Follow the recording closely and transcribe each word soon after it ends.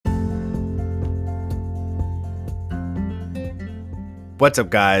What's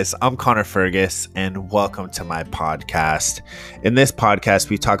up, guys? I'm Connor Fergus, and welcome to my podcast. In this podcast,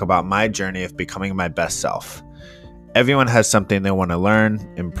 we talk about my journey of becoming my best self. Everyone has something they want to learn,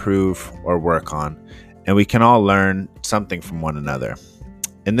 improve, or work on, and we can all learn something from one another.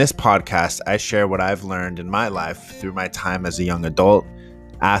 In this podcast, I share what I've learned in my life through my time as a young adult,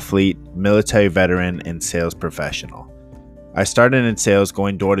 athlete, military veteran, and sales professional. I started in sales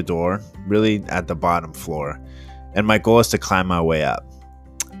going door to door, really at the bottom floor, and my goal is to climb my way up.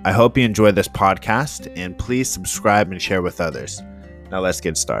 I hope you enjoy this podcast, and please subscribe and share with others. Now let's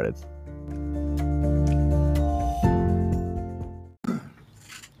get started.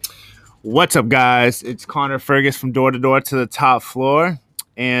 What's up, guys? It's Connor Fergus from Door to Door to the Top Floor,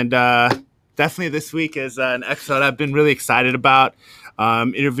 and definitely this week is an episode I've been really excited about.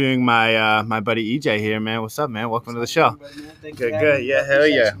 Interviewing my buddy EJ here, man. What's up, man? Welcome to the show. Good. Yeah, hell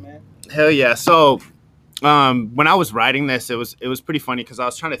yeah. Hell yeah. So when I was writing this, it was pretty funny because I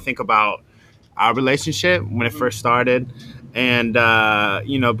was trying to think about our relationship when it first started. And,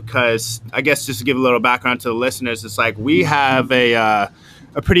 because I guess just to give a little background to the listeners, it's like we have a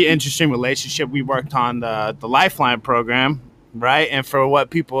pretty interesting relationship. We worked on the Lifeline program, right? And for what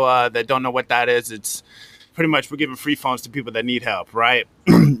people that don't know what that is, it's pretty much we're giving free phones to people that need help, right?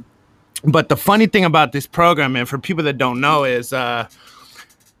 But the funny thing about this program, and for people that don't know, is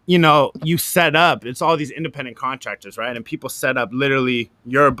you set up, it's all these independent contractors, right? And people set up literally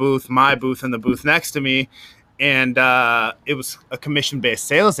your booth, my booth, and the booth next to me. And it was a commission-based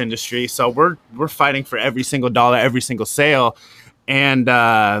sales industry. So we're fighting for every single dollar, every single sale. And,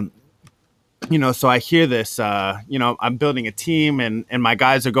 so I hear this, I'm building a team and my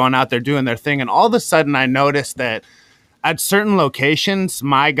guys are going out there doing their thing. And all of a sudden I noticed that at certain locations,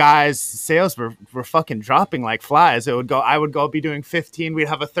 my guys' sales were fucking dropping like flies. I would go be doing 15. We'd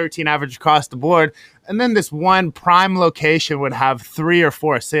have a 13 average across the board. And then this one prime location would have 3 or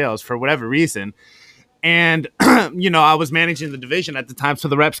 4 sales for whatever reason. And, I was managing the division at the time. So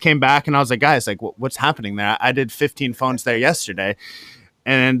the reps came back and I was like, guys, like, what's happening there? I did 15 phones there yesterday.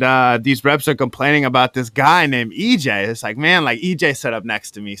 And these reps are complaining about this guy named EJ. It's like, man, like EJ set up next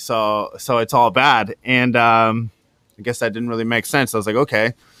to me. So it's all bad. And, I guess that didn't really make sense. I was like,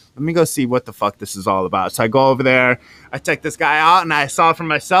 okay, let me go see what the fuck this is all about. So I go over there, I check this guy out, and I saw for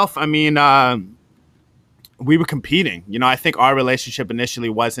myself. I mean, we were competing. I think our relationship initially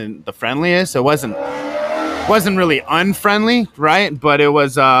wasn't the friendliest. It wasn't really unfriendly, right? But it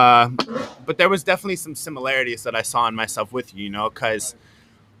was, but there was definitely some similarities that I saw in myself with you, because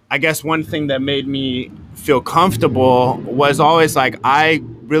I guess one thing that made me feel comfortable was always like I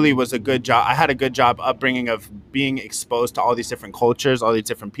really was a good job. I had a good job upbringing of being exposed to all these different cultures, all these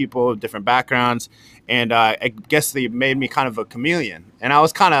different people, different backgrounds. And I guess they made me kind of a chameleon. And I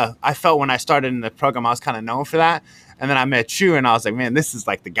felt when I started in the program, I was kind of known for that. And then I met you and I was like, man, this is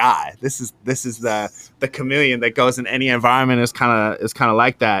like the guy. This is the chameleon that goes in any environment is kind of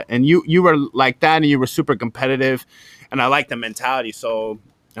like that. And you were like that and you were super competitive. And I like the mentality. So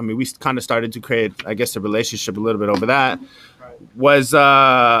I mean, we kind of started to create, I guess, a relationship a little bit over that.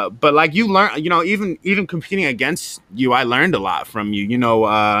 But like you learn, even competing against you, I learned a lot from you,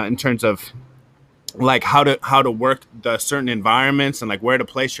 in terms of like how to work the certain environments and like where to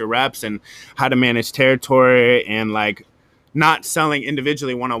place your reps and how to manage territory and like not selling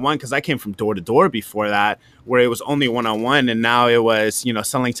individually one-on-one, because I came from door to door before that, where it was only one-on-one, and now it was,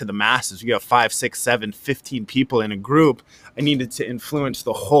 selling to the masses. You have 5, 6, 7, 15 people in a group. I needed to influence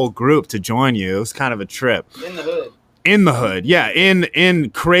the whole group to join you. It was kind of a trip. In the hood, yeah, in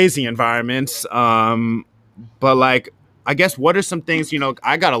crazy environments. But like, I guess what are some things,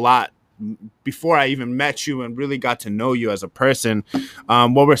 I got a lot before I even met you and really got to know you as a person.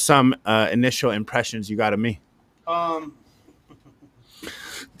 What were some initial impressions you got of me?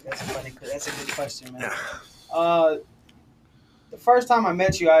 That's a good question, man. The first time I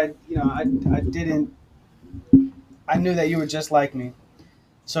met you, I knew that you were just like me.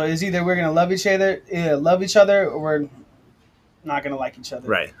 So it's either we're gonna love each other, or we're not gonna like each other.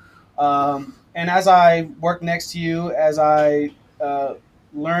 Right. And as I worked next to you, as I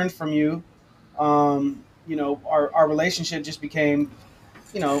learned from you, our relationship just became,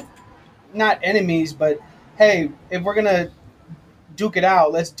 not enemies, but hey, if we're gonna duke it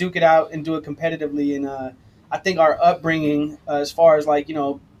out, let's duke it out and do it competitively. And I think our upbringing, as far as like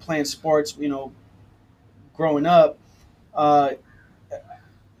playing sports, growing up,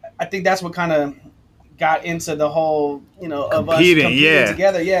 I think that's what kind of got into the whole, of us competing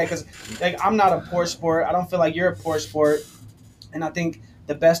together. Yeah, because like I'm not a poor sport. I don't feel like you're a poor sport, and I think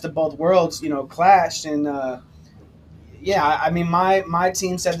the best of both worlds, clashed. And yeah, I mean, my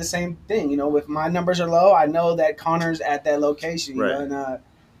team said the same thing. You know, if my numbers are low, I know that Connor's at that location. You know, Right.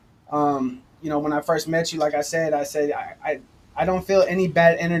 and you know, when I first met you, like I said I don't feel any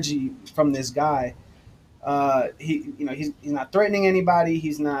bad energy from this guy. You know, he's not threatening anybody.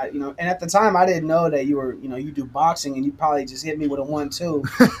 He's not, you know, and at the time I didn't know that you were, you know, you do boxing and you probably just hit me with a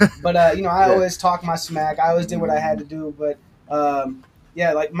 1-2. But you know, I Yeah. always talk my smack. I always did what I had to do. But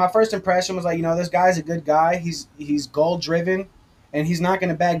yeah, like my first impression was like, you know, this guy's a good guy. He's goal driven, and he's not going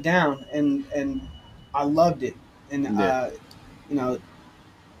to back down. And I loved it. And Yeah. you know,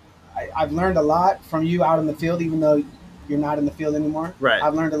 I've learned a lot from you out in the field, even though you're not in the field anymore. Right.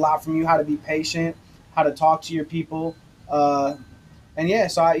 I've learned a lot from you, how to be patient, how to talk to your people. And yeah,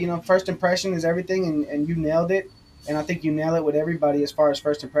 so you know, first impression is everything, and you nailed it. And I think you nail it with everybody as far as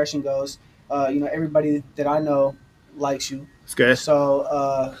first impression goes. You know, everybody that I know likes you. It's good.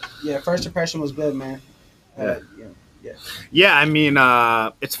 So yeah, first impression was good, man. Yeah. Yeah, yeah. Yeah, I mean,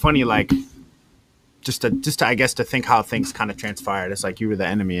 it's funny, like just to I guess to think how things kind of transpired. It's like you were the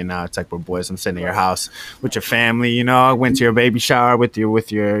enemy, and now it's like we're boys. I'm sitting in your house with your family. You know, I went to your baby shower with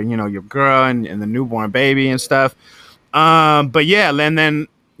your you know your girl and the newborn baby and stuff. But yeah, and then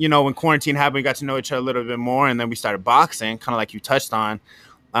you know when quarantine happened, we got to know each other a little bit more, and then we started boxing, kind of like you touched on.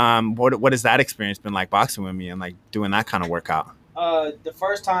 What has that experience been like boxing with me and like doing that kind of workout? The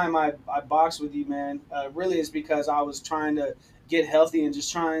first time I boxed with you, man, really is because I was trying to get healthy and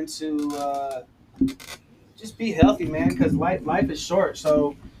just trying to just be healthy, man, because life is short.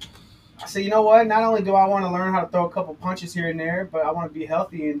 So I said, you know what? Not only do I want to learn how to throw a couple punches here and there, but I want to be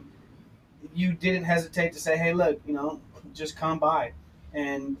healthy. And you didn't hesitate to say, hey, look, you know, just come by.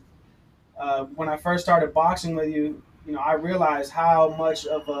 And when I first started boxing with you, you know, I realized how much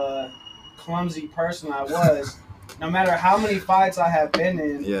of a clumsy person I was. No matter how many fights I have been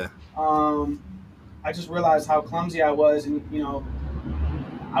in, Yeah. um, I just realized how clumsy I was, and you know,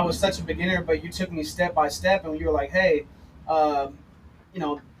 I was such a beginner, but you took me step by step, and you were like, "Hey, uh, you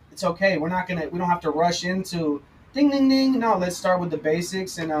know, it's okay. We don't have to rush into ding, ding, ding. No, let's start with the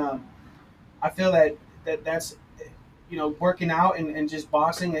basics." And I feel that's you know, working out and just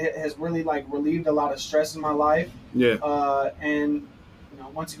boxing it has really like relieved a lot of stress in my life. Yeah. And you know,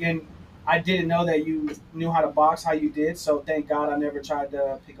 once again, I didn't know that you knew how to box how you did, so thank God I never tried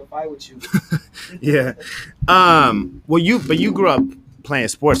to pick a fight with you. Yeah. Well, you grew up playing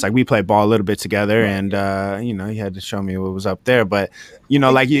sports. Like we played ball a little bit together, and you know, you had to show me what was up there. But you I know,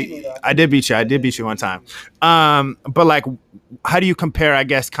 think like you beat me though. I did beat you. I did beat you one time. But like, how do you compare? I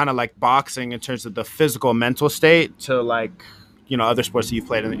guess kind of like boxing in terms of the physical, mental state to like you know other sports that you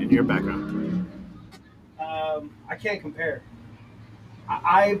played in your background. I can't compare.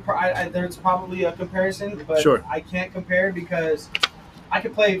 There's probably a comparison, but Sure. I can't compare because I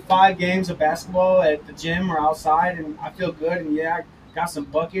could play 5 games of basketball at the gym or outside, and I feel good, and yeah, I got some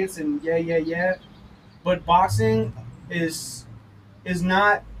buckets, and yeah. But boxing is is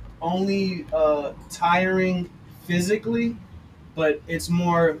not only tiring physically, but it's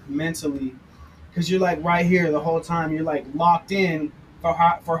more mentally because you're like right here the whole time. You're like locked in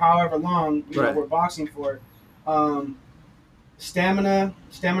for however long you know Right. we're boxing for. Um, stamina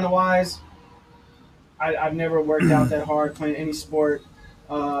wise, I've never worked out that hard playing any sport.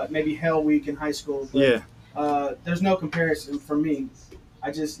 Maybe Hell Week in high school, but Yeah. there's no comparison for me.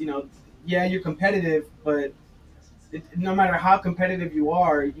 I just, you know, yeah, you're competitive, but no matter how competitive you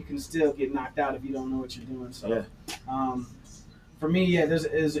are, you can still get knocked out if you don't know what you're doing. So, Yeah. um, for me, yeah,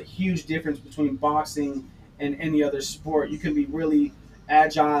 there's a huge difference between boxing and any other sport. You can be really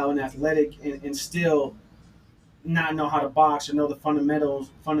agile and athletic and still not know how to box or know the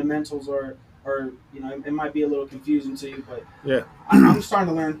fundamentals or you know it might be a little confusing to you, but Yeah. I'm starting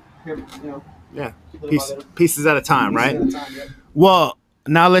to learn here, you know, Yeah. little by little, Pieces at a time, pieces right? at a time. Yeah. Well,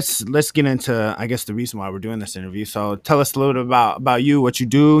 now let's get into I guess the reason why we're doing this interview. So tell us a little bit about you, what you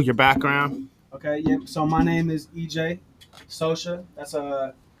do, your background. Okay. Yeah. So my name is EJ Sochia. That's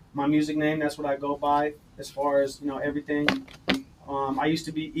my music name. That's what I go by as far as you know everything. I used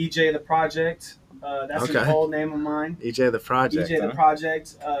to be EJ the Project. That's an Okay. old name of mine. EJ the Project. EJ the Huh?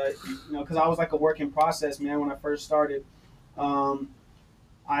 Project. You know, because I was like a work in process, man, when I first started. Um,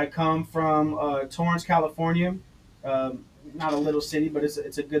 I come from Torrance, California. Not a little city, but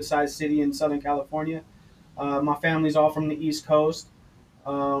it's a good sized city in Southern California. My family's all from the East Coast.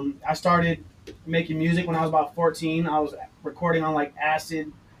 I started making music when I was about 14. I was recording on like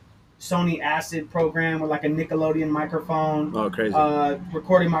Sony Acid program with like a Nickelodeon microphone. Oh, crazy.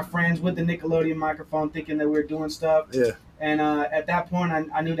 Recording my friends with the Nickelodeon microphone, thinking that we were doing stuff. Yeah. And at that point,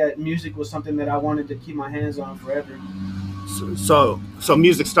 I knew that music was something that I wanted to keep my hands on forever. So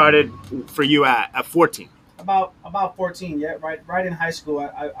music started for you at 14. about 14. Yeah, right in high school.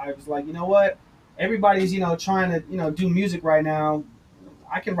 I was like, you know what? Everybody's trying to do music right now.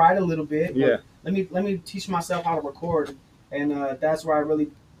 I can write a little bit, but Yeah. let me teach myself how to record, and that's where I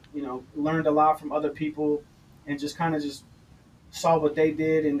really learned a lot from other people, and just kind of just saw what they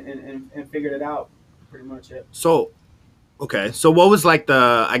did and figured it out. Pretty much it. So okay, so what was like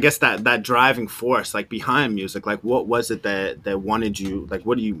the I guess that driving force like behind music? Like what was it that wanted you like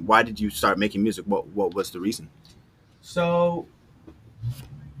what do you why did you start making music? What was the reason? So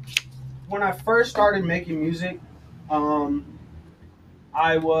when I first started making music, um,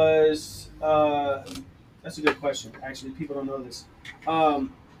 I was. That's a good question. Actually, people don't know this.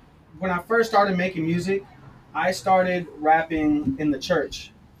 Um, when I first started making music, I started rapping in the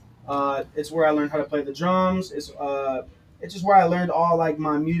church. It's where I learned how to play the drums. It's just where I learned all like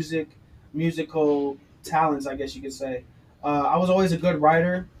my musical talents, I guess you could say. I was always a good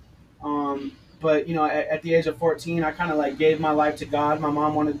writer. But at the age of 14, I kind of like gave my life to God. My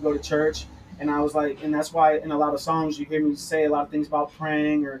mom wanted to go to church, and I was like, and that's why in a lot of songs you hear me say a lot of things about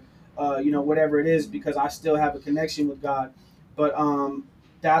praying or, whatever it is, because I still have a connection with God. But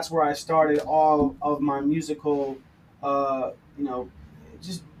that's where I started all of my musical, uh, you know,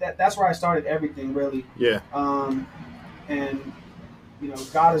 just that's where I started everything really. Yeah. And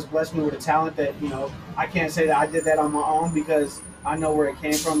God has blessed me with a talent that I can't say that I did that on my own because I know where it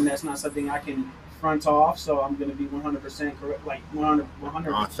came from, and that's not something I can front off. So I'm going to be 100% correct, like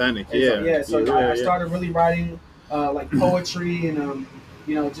 100. Authentic, And so, yeah. yeah, so Yeah, I yeah. started really writing like poetry and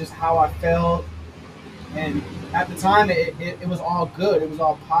just how I felt, and at the time it was all good. It was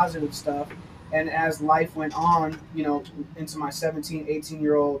all positive stuff. And as life went on, into my 17,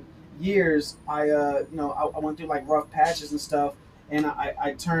 18-year-old years, I went through like rough patches and stuff, and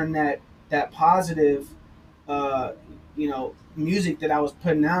I turned that positive uh, music that I was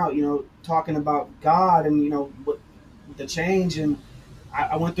putting out, talking about God and what the change. And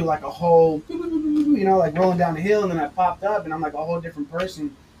I went through like a whole, like rolling down the hill, and then I popped up, and I'm like a whole different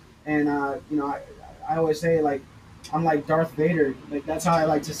person. And I always say like I'm like Darth Vader. Like that's how I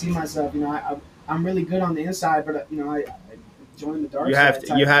like to see myself. I'm really good on the inside, but I join the dark side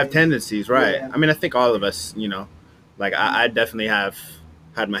You type have thing. tendencies, right? Yeah. I mean, I think all of us, like I definitely have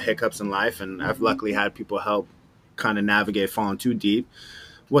had my hiccups in life, and I've Mm-hmm. luckily had people help kind of navigate falling too deep.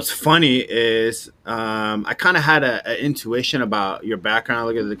 What's funny is I kind of had a intuition about your background.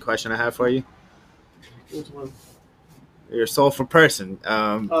 Look at the question I have for you. Which one? You're a soulful person.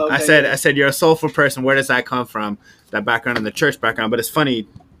 Oh, I okay, said yeah. I said you're a soulful person. Where does that come from? That background in the church background. But it's funny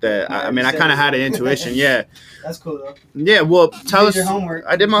that You I already mean I said kind of had an it. intuition. Yeah, That's cool though. yeah. Well, You tell did your us. homework.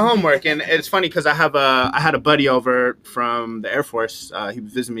 I did my homework, and it's funny because I had a buddy over from the Air Force. He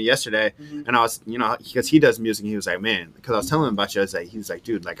visited me yesterday, Mm-hmm. and I was because he does music, and he was like, man, because I was telling him about you. I was like, he was like,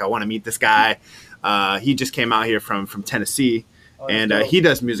 dude, like I want to meet this guy. He just came out here from Tennessee, Oh, that's and dope. he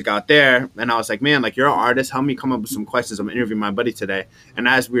does music out there. And I was like, man, like you're an artist. Help me come up with some questions. I'm interviewing my buddy today. And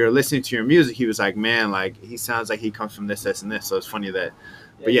as we were listening to your music, he was like, man, like he sounds like he comes from this, and this. So it's funny that,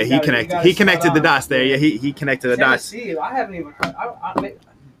 Yeah, but yeah, you got it he spot connected the on. dots there. Yeah, Yeah. he connected the dots. Tennessee, I haven't even heard.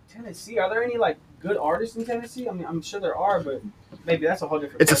 Tennessee, are there any like good artists in Tennessee? I mean, I'm sure there are, but maybe that's a whole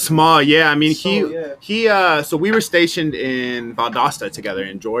different It's a question. small, yeah. I mean, So yeah, so we were stationed in Valdosta together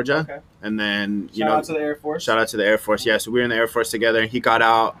in Georgia, okay. and then Shout out to the Air Force. shout out to the Air Force. Yeah, so we were in the Air Force together, and he got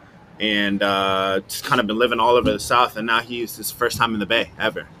out and just kind of been living all over the South, and now he's his first time in the Bay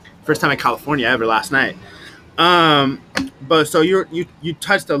ever, first time in Okay. California ever last night. Um, but so you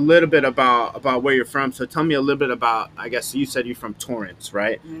touched a little bit about where you're from. So tell me a little bit about. I guess you said you're from Torrance,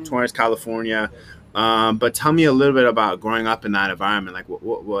 right? Mm, Torrance, California. yeah. But tell me a little bit about growing up in that environment. Like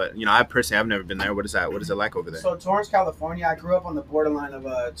what I personally I've never been there. What is that? What is it like over there? So Torrance, California. I grew up on the borderline of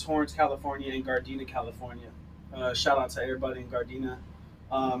Torrance, California, and Gardena, California. Shout out to everybody in Gardena.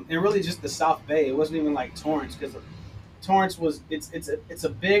 And really just the South Bay. It wasn't even like Torrance because Torrance was it's a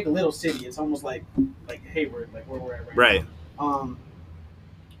big little city. It's almost like Hayward, like where we're at right Right. now.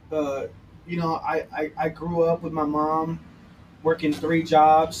 Uh, I grew up with my mom working three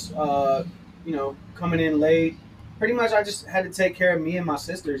jobs. Coming in late. Pretty much, I just had to take care of me and my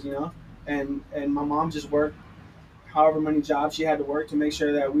sisters. And my mom just worked however many jobs she had to work to make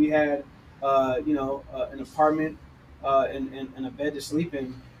sure that we had, an apartment and a bed to sleep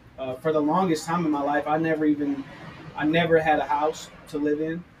in. For the longest time in my life, I never had a house to live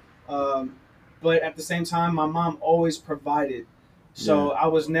in. Um, but at the same time, my mom always provided, Yeah. so I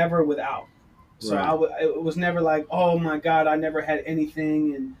was never without. So Right. it was never like, oh my God, I never had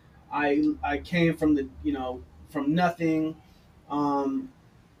anything, and I came from from nothing. Um,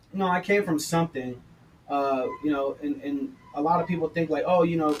 no, I came from something. And a lot of people think like, oh,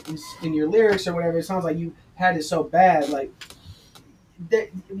 in your lyrics or whatever, it sounds like you had it so bad. Like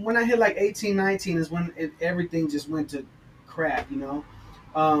when I hit like 18, 19 is when everything just went to crap, you know.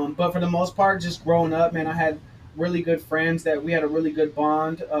 But for the most part, just growing up, man, I had really good friends that we had a really good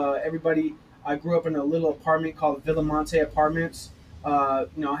bond. Everybody, I grew up in a little apartment called Villamonte Apartments. I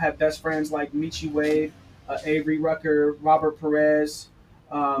had best friends like Michi Wade, Avery Rucker, Robert Perez,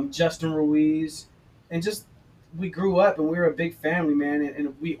 Justin Ruiz, and just we grew up and we were a big family, man.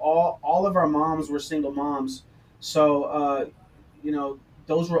 And we all of our moms were single moms. So, you know,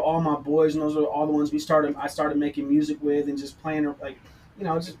 those were all my boys, and those were all the ones I started making music with, and just playing like,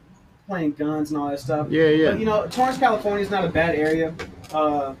 just playing guns and all that stuff. Yeah, yeah. But Torrance, California is not a bad area.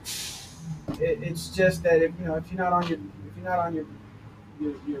 Uh, it's just that if you're not on if you're not on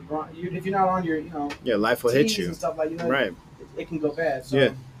your Yeah, life will hit you and stuff like right. It can go bad. So,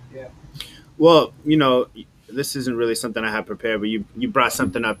 yeah. Yeah. Well, this isn't really something I had prepared, but you brought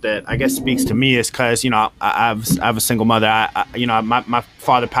something up that I guess speaks to me, is because I have a single mother. My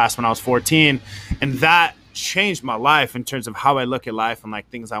father passed when I was 14, and that changed my life in terms of how I look at life and like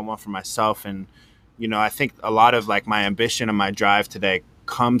things I want for myself. And I think a lot of like my ambition and my drive today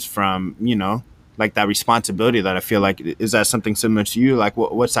comes from like that responsibility that I feel like. Is that something similar to you? Like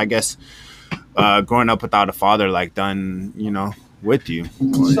what's I guess growing up without a father like done with you?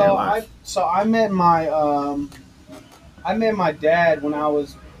 I met my dad when I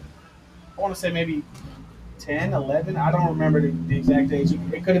was, I want to say maybe 10, 11. I don't remember the exact age.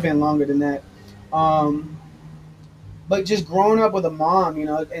 It could have been longer than that. But just growing up with a mom,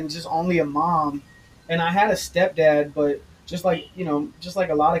 and just only a mom, and I had a stepdad, but just like a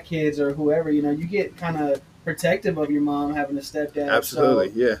lot of kids or whoever, you get kind of protective of your mom having a stepdad. Absolutely,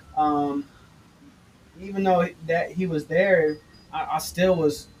 so, yeah. Even though that he was there, I still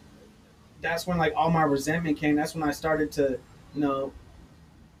was. That's when like all my resentment came. That's when I started to,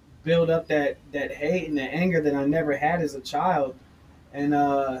 build up that hate and that anger that I never had as a child. And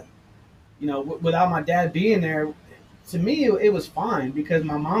without my dad being there, to me it was fine because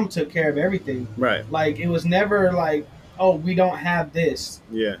my mom took care of everything. Right. Like it was never like, oh, we don't have this.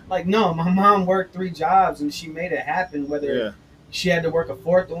 Yeah. Like no, my mom worked 3 jobs and she made it happen. Whether she had to work a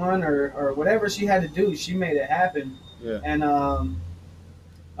 4th one or whatever she had to do, she made it happen. Yeah. And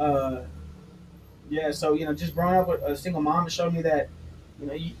so just growing up with a single mom showed me that,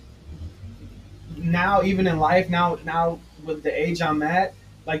 now even in life, now with the age I'm at,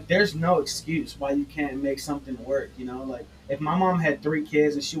 like there's no excuse why you can't make something work. Like if my mom had 3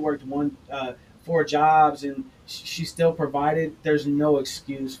 kids and she worked 4 jobs and she still provided, there's no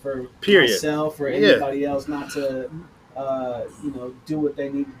excuse for myself or anybody else not to do what they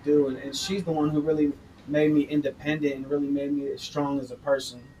need to do. And she's the one who really made me independent and really made me strong as a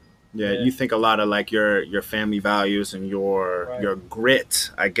person. Yeah, you think a lot of like your family values and your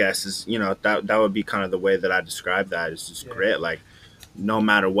grit, I guess, is that would be kind of the way that I describe that, is just grit. Like no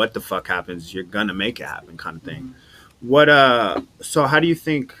matter what the fuck happens, you're gonna make it happen, kind of thing. Mm-hmm. So how do you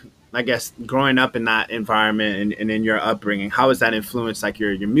think, I guess, growing up in that environment and in your upbringing, how has that influenced like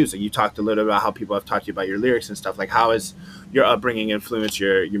your music? You talked a little about how people have talked to you about your lyrics and stuff. Like how has your upbringing influenced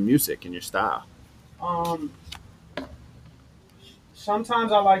your music and your style?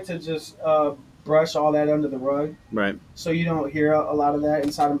 Sometimes I like to just brush all that under the rug, right? So you don't hear a lot of that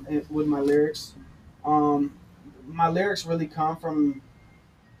with my lyrics. My lyrics really come from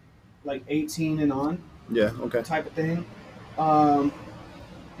like 18 and on. Yeah. Okay. Type of thing.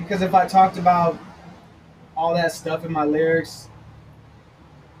 Because if I talked about all that stuff in my lyrics,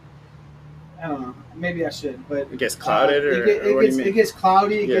 I don't know. Maybe I should, but it gets clouded, it gets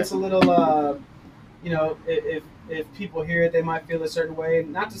cloudy. It gets a little, if people hear it, they might feel a certain way.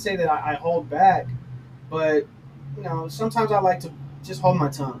 Not to say that I hold back, but sometimes I like to just hold my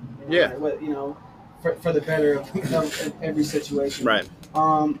tongue. For the better of every situation. Right.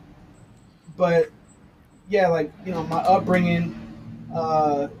 But yeah, like my upbringing.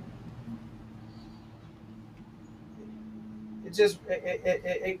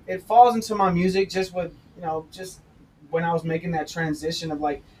 It falls into my music just with just when I was making that transition of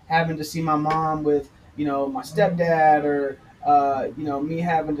like having to see my mom with my stepdad, or me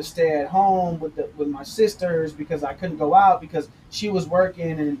having to stay at home with my sisters because I couldn't go out because she was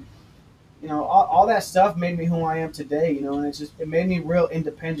working, and all that stuff made me who I am today, and it made me real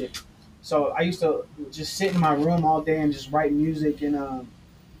independent. So I used to just sit in my room all day and just write music, and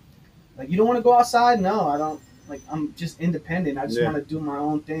like, you don't want to go outside? No, I don't. Like, I'm just independent. I just want to do my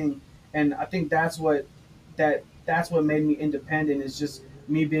own thing, and I think that's what made me independent, is just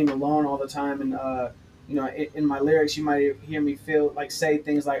me being alone all the time. And in my lyrics, you might hear me say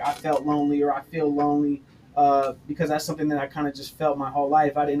things like I felt lonely or I feel lonely, because that's something that I kind of just felt my whole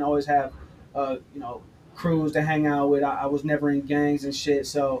life. I didn't always have crews to hang out with. I was never in gangs and shit,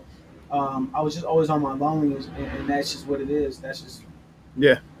 so I was just always on my loneliness, and that's just what it is. That's just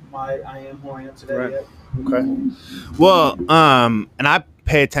Yeah. why I am who I am today. Right. Yep. Okay. Well, and I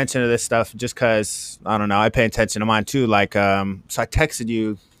pay attention to this stuff just because I don't know. I pay attention to mine too. Like, so I texted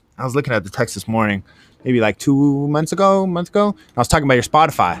you. I was looking at the text this morning, maybe like 2 months ago, a month ago. I was talking about your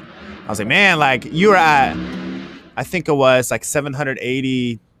Spotify. I was like, man, like you were at, I think it was like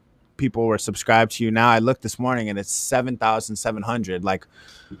 780 people were subscribed to you. Now I looked this morning and it's 7,700. Like,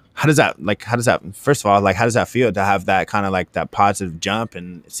 how does that, first of all, like, how does that feel to have that kind of like that positive jump?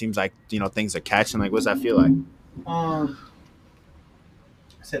 And it seems like, things are catching. Like, what does that feel like? I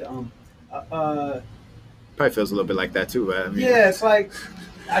said Probably feels a little bit like that too, but I mean, yeah, it's like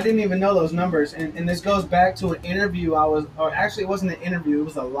I didn't even know those numbers, and this goes back to an interview or actually it wasn't an interview, it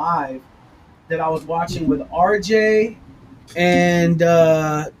was a live that I was watching with RJ and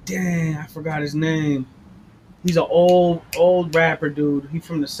dang, I forgot his name. He's an old rapper dude. He's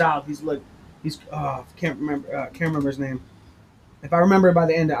from the South. Can't remember his name. If I remember it by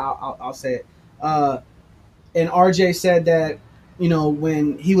the end, I'll say it. And RJ said that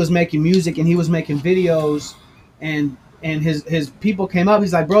when he was making music and he was making videos, and his people came up,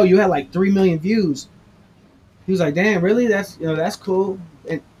 he's like, bro, you had like 3 million views. He was like, damn, really? That's cool.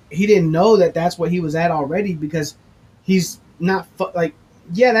 And he didn't know that that's what he was at already, because he's not like,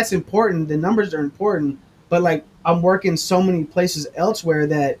 yeah, that's important. The numbers are important, but like I'm working so many places elsewhere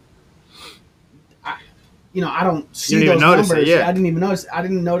that I don't see those numbers. Yeah. I didn't even notice. I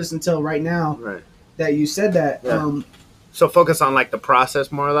didn't notice until right now. Right. That you said that. Yeah. So focus on like the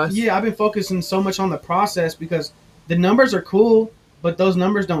process more or less? Yeah, I've been focusing so much on the process because the numbers are cool, but those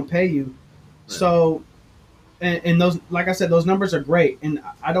numbers don't pay you. Right. So, and those, like I said, those numbers are great. And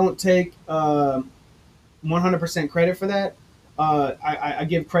I don't take 100% credit for that. I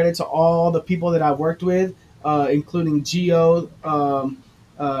give credit to all the people that I worked with, including Gio,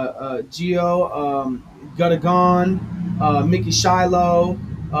 Gutta Gone, Mickey Shiloh,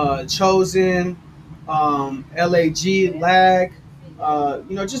 Chosen, LAG, Lag,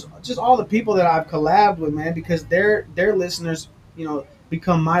 just all the people that I've collabed with, man, because their listeners,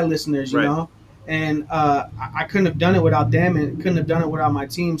 become my listeners, right. know, and I couldn't have done it without them, and couldn't have done it without my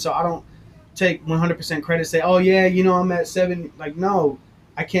team. So I don't take 100% credit. Say, oh yeah, I'm at 7. Like, no,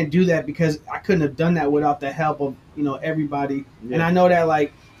 I can't do that because I couldn't have done that without the help of everybody. Yeah. And I know that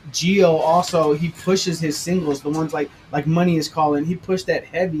like Gio also, he pushes his singles, the ones like Money Is Calling. He pushed that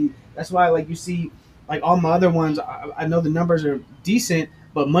heavy. That's why like you see like all my other ones. I know the numbers are decent,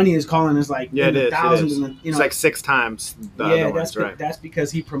 but Money Is Calling is like in the thousands. And it's like 6 times the other ones, right? That's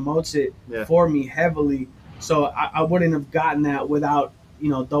because he promotes it for me heavily. So I wouldn't have gotten that without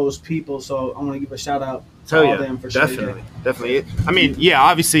those people. So I want to give a shout out to all them for sure. Definitely. I mean, yeah,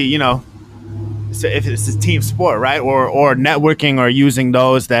 obviously, if it's a team sport, right? Or networking, or using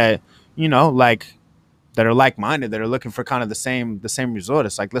those that like that are like-minded, that are looking for kind of the same result.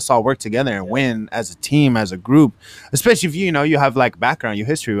 It's like, let's all work together and win as a team, as a group, especially if you have like background, your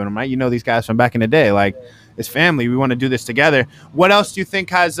history with them, right? These guys from back in the day, like it's family. We want to do this together. What else do you think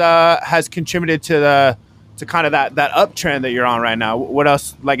has contributed to kind of that uptrend that you're on right now? What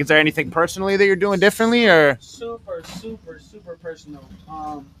else, like, is there anything personally that you're doing differently, or super personal?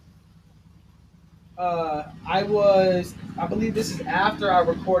 I believe this is after I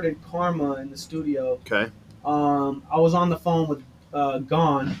recorded Karma in the studio. Okay. I was on the phone with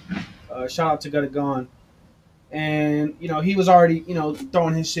Gone. Shout out to Gutta Gone. And he was already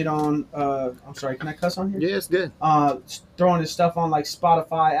throwing his shit on. I'm sorry, can I cuss on here? Yeah, it's good. Throwing his stuff on like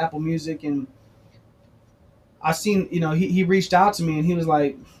Spotify, Apple Music, and I seen he reached out to me and he was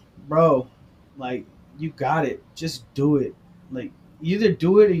like, bro, like, you got it, just do it. Like, you either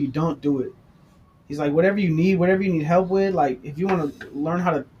do it or you don't do it. He's like, whatever you need help with, like, if you want to learn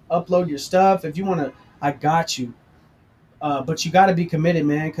how to upload your stuff, if you want to, I got you. But you got to be committed,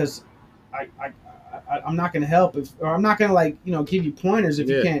 man, because I'm not going to help or I'm not going to like, give you pointers if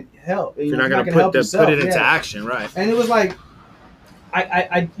you can't help. You're not going to put it into action, right? And it was like,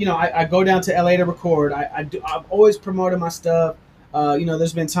 I go down to LA to record. I've always promoted my stuff.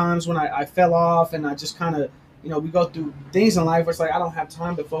 There's been times when I fell off and I just kind of, we go through things in life where it's like, I don't have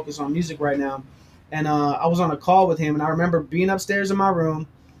time to focus on music right now. And I was on a call with him, and I remember being upstairs in my room,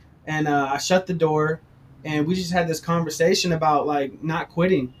 and I shut the door, and we just had this conversation about like not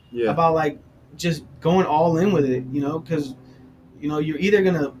quitting, about like just going all in with it, because you're either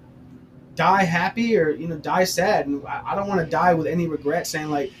gonna die happy or die sad, and I don't want to die with any regret, saying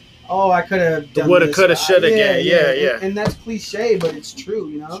like, oh, I could have done woulda, coulda, shoulda, yeah. And that's cliche, but it's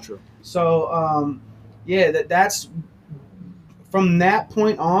true, It's true. So that's from that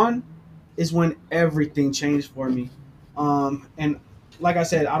point on. is when everything changed for me. And like I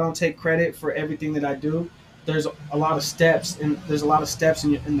said, I don't take credit for everything that I do. There's a lot of steps, and there's a lot of steps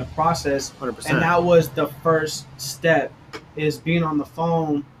in the process. 100%. And that was the first step, is being on the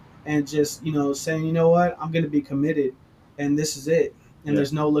phone and just saying, you know what, I'm going to be committed, and this is it, and Yeah.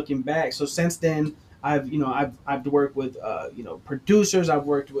 there's no looking back. So since then, I've worked with producers. I've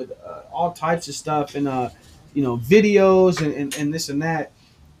worked with all types of stuff, and videos, and this and that,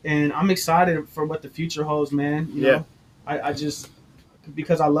 and I'm excited for what the future holds, man. I just,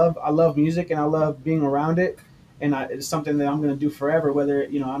 because I love music and I love being around it, and it's something that I'm going to do forever. Whether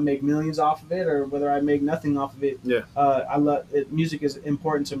I make millions off of it or whether I make nothing off of it. Yeah. I love it. Music is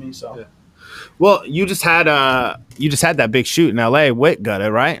important to me. So. Yeah. Well, you just had that big shoot in LA with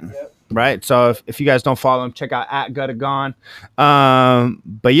Gutta, right? Yep. Right. So if you guys don't follow him, check out at Gutta Gone.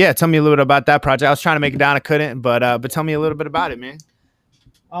 But yeah, tell me a little bit about that project. I was trying to make it down, I couldn't, but tell me a little bit about it, man.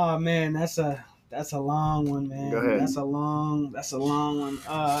 Oh man, that's a long one, man. Go ahead. That's a long one.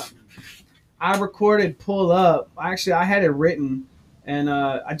 I recorded Pull Up. Actually, I had it written, and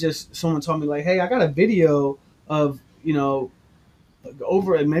someone told me, like, hey, I got a video of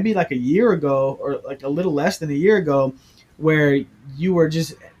over maybe like a year ago, or like a little less than a year ago, where you were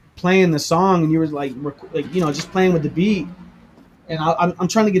just playing the song and you were like just playing with the beat, and I'm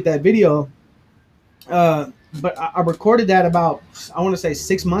trying to get that video. But I recorded that about, I want to say,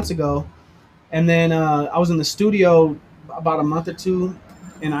 6 months ago, and then I was in the studio about a month or two,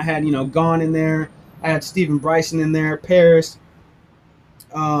 and I had Gone in there. I had Stephen Bryson in there, Paris,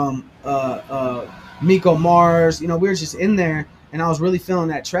 Miko Mars. We were just in there, and I was really feeling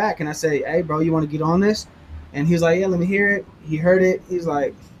that track. And I say, hey, bro, you want to get on this? And he was like, yeah, let me hear it. He heard it. He's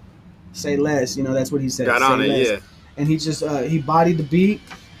like, say less. That's what he said. Got on it, yeah. And he just he bodied the beat,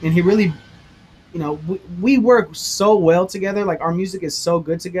 and he really, we work so well together. Like, our music is so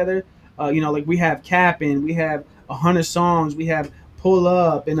good together. Like, we have Cappin', we have 100 songs, we have Pull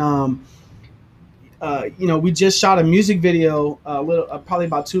Up, and we just shot a music video probably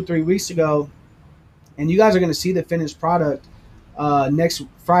about 2-3 weeks ago, and you guys are going to see the finished product next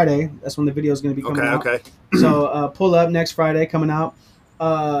Friday. That's when the video is going to be coming out. Okay. So Pull Up next Friday coming out.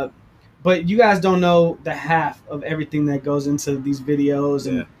 But you guys don't know the half of everything that goes into these videos,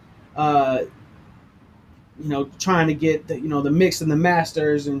 and trying to get the mix and the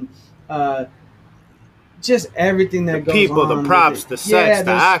masters, and just everything that goes people, on. The props, the sets,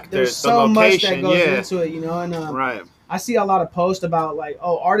 the actors, there's so the location. Much that goes into it, and right. I see a lot of posts about, like,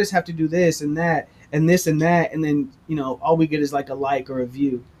 oh, artists have to do this and that and this and that, and then all we get is like a like or a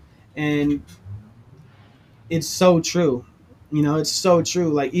view, and it's so true. It's so true.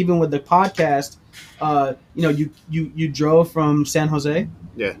 Like, even with the podcast, you drove from San Jose,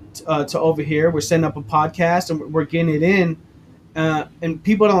 to over here. We're setting up a podcast and we're getting it in, and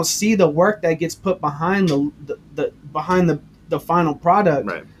people don't see the work that gets put behind the final product,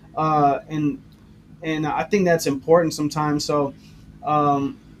 right? And I think that's important sometimes. So,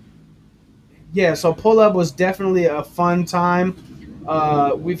 so Pull Up was definitely a fun time.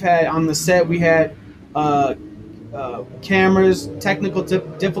 We've had on the set, we had cameras, technical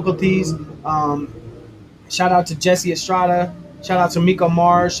difficulties. Shout out to Jesse Estrada. Shout out to Miko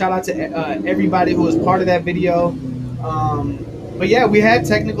Mars. Shout out to everybody who was part of that video. But yeah, we had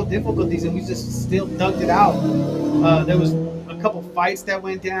technical difficulties, and we just still dunked it out. There was a couple fights that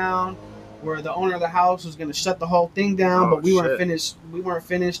went down where the owner of the house was going to shut the whole thing down, but we weren't finished. We weren't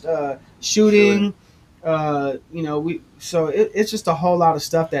finished shooting. It's just a whole lot of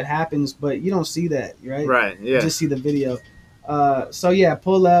stuff that happens, but you don't see that, right? Right. Yeah. You just see the video.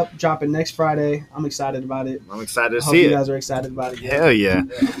 Pull Up, dropping next Friday. I'm excited about it. I'm excited to see it. You guys are excited about it. Hell yeah.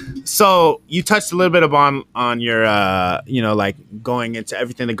 So you touched a little bit on your like going into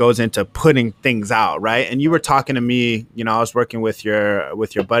everything that goes into putting things out, right? And you were talking to me, I was working with your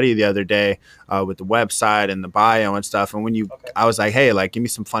buddy the other day with the website and the bio and stuff, and when I was like, hey, like, give me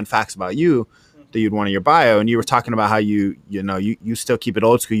some fun facts about you that you'd want in your bio, and you were talking about how you still keep it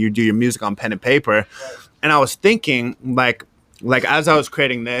old school. You do your music on pen and paper. Right. And I was thinking, like as I was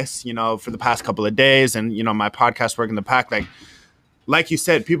creating this, for the past couple of days, and my podcast Work in the Pack, like you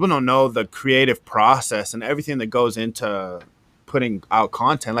said, people don't know the creative process and everything that goes into putting out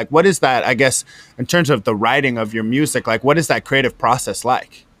content. Like, what is that, I guess, in terms of the writing of your music, like, what is that creative process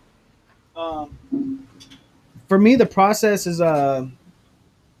like? For me, the process is I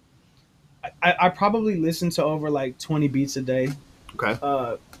probably listen to over like 20 beats a day.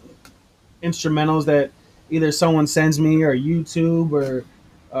 Okay. Instrumentals that either someone sends me, or YouTube, or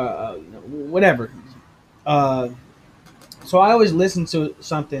whatever. So I always listen to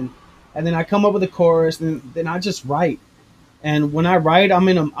something, and then I come up with a chorus, and then I just write. And when I write, I'm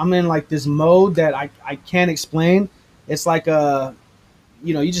in like this mode that I can't explain. It's like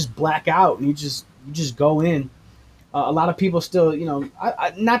you just black out and you just go in. A lot of people still,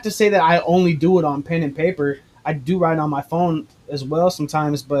 not to say that I only do it on pen and paper. I do write on my phone as well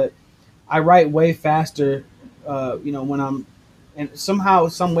sometimes, but I write way faster. When I'm, and somehow,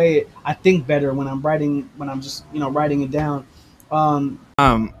 some way, I think better when I'm writing. When I'm just writing it down. Um,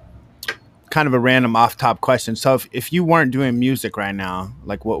 Um, Kind of a random off top question. So if you weren't doing music right now,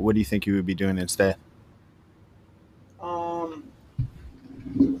 like what do you think you would be doing instead? um,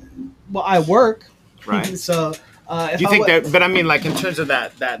 well, I work, Right. so Do if you I think would, that? But I mean, like in terms of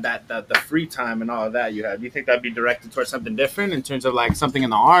that the free time and all of that you have, do you think that'd be directed towards something different in terms of like something in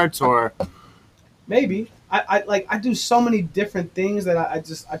the arts or? maybe I do so many different things that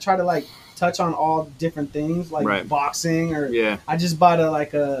I try to like touch on all different things like Right. boxing or Yeah. I just bought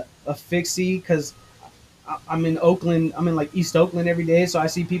a fixie because I'm in Oakland. I'm in like East Oakland every day, so I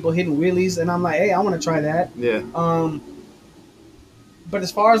see people hitting wheelies, and I'm like, hey, I want to try that. Yeah. But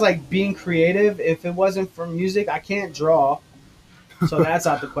as far as like being creative, if it wasn't for music, I can't draw, so that's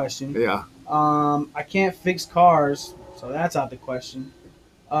out the question. Yeah. I can't fix cars, so that's out the question.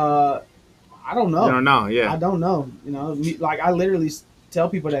 Uh, I don't You know. don't know. Yeah. I don't know. Like I literally tell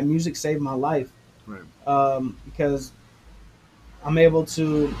people that music saved my life Right. because I'm able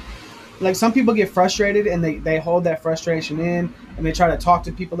to like some people get frustrated and they hold that frustration in and they try to talk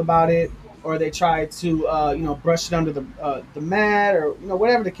to people about it or they try to brush it under the mat or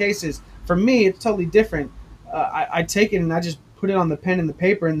whatever the case is. For me, it's totally different. I take it and I just put it on the pen and the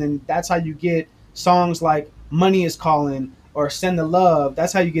paper, and then that's how you get songs like "Money Is Calling" or "Send the Love."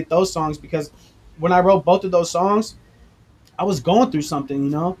 That's how you get those songs because when I wrote both of those songs, I was going through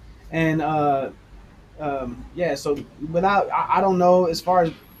something, and yeah. So I don't know as far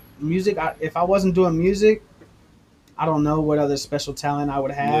as music. If I wasn't doing music, I don't know what other special talent I would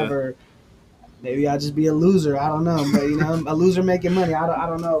have, Yeah. or maybe I'd just be a loser. I don't know, but a loser making money. I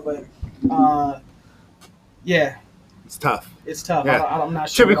don't know, but yeah, It's tough. it's tough. Yeah. I'm not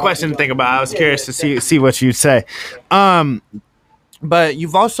sure. Tricky What else question to think about. I was Yeah, curious to yeah. see what you'd say. Um, but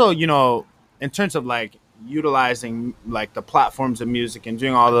you've also, in terms of like utilizing like the platforms of music and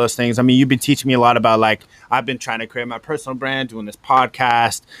doing all those things. I mean, you've been teaching me a lot about like I've been trying to create my personal brand, doing this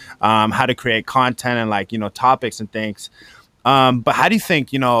podcast, how to create content and like topics and things. But how do you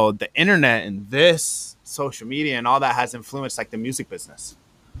think the internet and this social media and all that has influenced like the music business?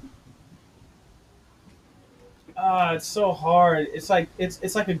 It's so hard. It's like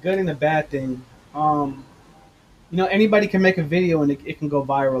a good and a bad thing. Um, anybody can make a video and it can go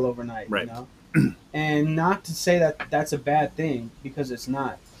viral overnight. Right. And not to say that that's a bad thing because it's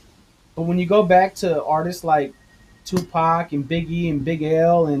not. But when you go back to artists like Tupac and Biggie and Big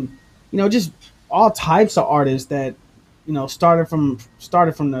L and just all types of artists that started from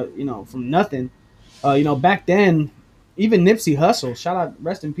the from nothing. Back then, even Nipsey Hussle. Shout out,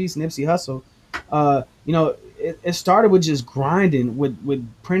 rest in peace, Nipsey Hussle. It started with just grinding, with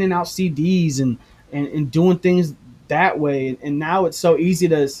printing out CDs and doing things that way. And now it's so easy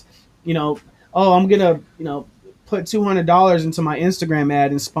to, you know, oh, I'm gonna put $200 into my Instagram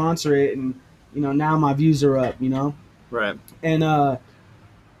ad and sponsor it, and now my views are up. Right. And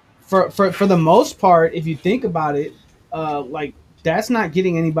for the most part, if you think about it, like that's not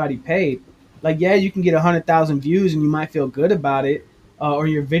getting anybody paid. Like, yeah, you can get 100,000 views and you might feel good about it, or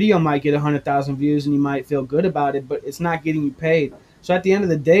your video might get 100,000 views and you might feel good about it, but it's not getting you paid. So at the end of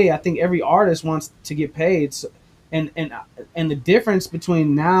the day, I think every artist wants to get paid. So, and the difference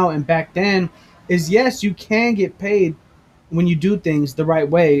between now and back then is yes, you can get paid when you do things the right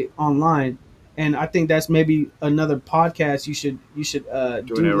way online. And I think that's maybe another podcast you should Doing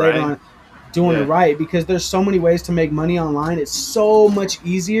do it later right. on, doing Yeah. it right, because there's so many ways to make money online. It's so much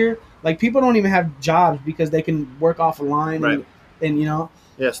easier. Like people don't even have jobs because they can work offline Right. and Yeah,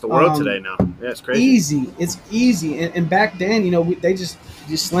 it's the world Um, today now. Yeah, it's crazy. easy. It's easy. And back then, they just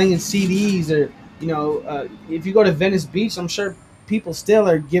slinging CDs or if you go to Venice Beach, I'm sure people still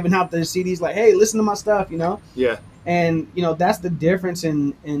are giving out their CDs like, hey, listen to my stuff. Yeah. And that's the difference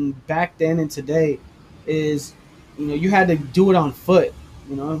in back then and today is you had to do it on foot.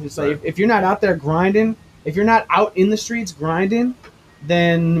 It's like Right. if you're not out there grinding, if you're not out in the streets grinding,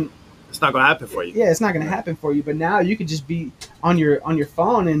 then It's not going to happen for you. yeah, it's not going to happen for you. But now you could just be on your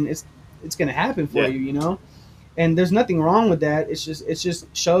phone and it's going to happen for Yeah. you. And there's nothing wrong with that. It just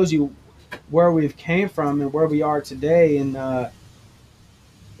shows you where we've came from and where we are today. And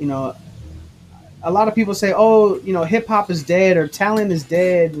you know a lot of people say, oh, hip hop is dead or talent is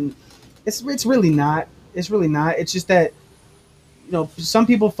dead, and it's really not. It's really not. It's just that some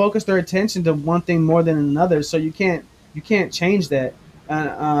people focus their attention to one thing more than another. So you can't You can't change that.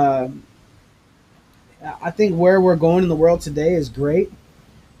 Uh, I think where we're going in the world today is great,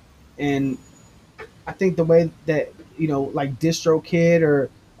 and I think the way that like DistroKid or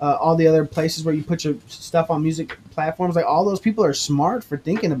all the other places where you put your stuff on music platforms, like all those people are smart for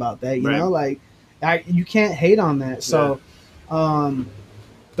thinking about that. Right. Like you can't hate on that. So,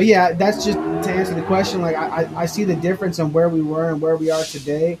 but yeah, that's just to answer the question. Like I see the difference in where we were and where we are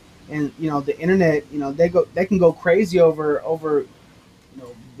today, and the internet. They can go crazy over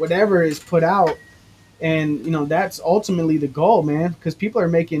whatever is put out, and that's ultimately the goal, man, because people are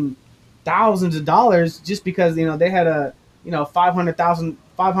making thousands of dollars just because they had a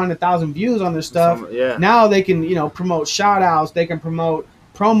 500,000 views on their stuff. Yeah. Now they can promote shout outs, they can promote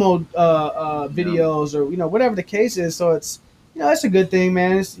promo videos, or whatever the case is. So it's it's a good thing,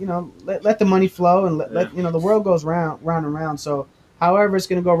 man. It's let the money flow, and let the world goes round and round. So however it's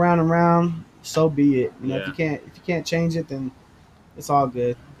gonna go round and round, so be it. If you can't change it, then it's all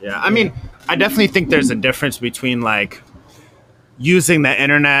good. Yeah, I mean, I definitely think there's a difference between like using the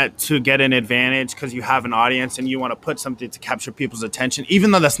internet to get an advantage because you have an audience and you want to put something to capture people's attention, even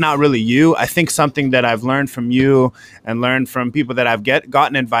though that's not really you. I think something that I've learned from you and learned from people that I've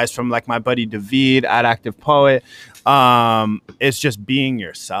gotten advice from, like my buddy David at Active Poet, is just being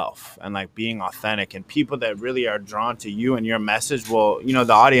yourself and like being authentic, and people that really are drawn to you and your message will,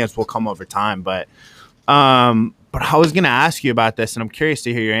 the audience will come over time. But I was going to ask you about this, and I'm curious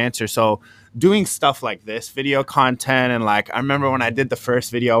to hear your answer. So doing stuff like this, video content, and like I remember when I did the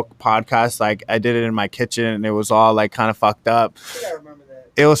first video podcast, like I did it in my kitchen and it was all like kind of fucked up. I remember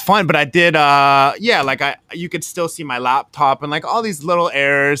that. It was fun, but I did you could still see my laptop and like all these little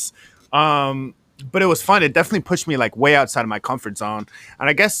errors. But it was fun. It definitely pushed me like way outside of my comfort zone. And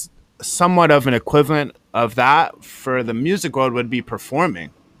I guess somewhat of an equivalent of that for the music world would be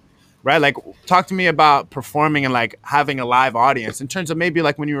performing. Right? Like, talk to me about performing and like having a live audience in terms of maybe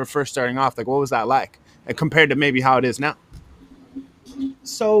like when you were first starting off, like what was that like, and compared to maybe how it is now?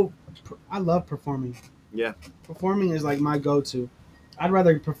 So I love performing. Yeah. Performing is like my go-to. I'd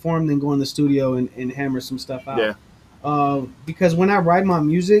rather perform than go in the studio and hammer some stuff out. Yeah. Because when I write my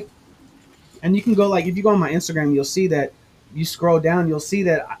music, and you can go, like, if you go on my Instagram, you'll see that, you scroll down, you'll see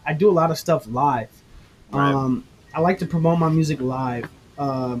that I do a lot of stuff live. Right. I like to promote my music live.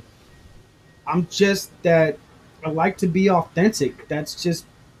 I'm just that I like to be authentic. That's just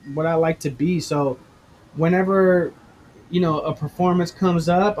what I like to be. So whenever a performance comes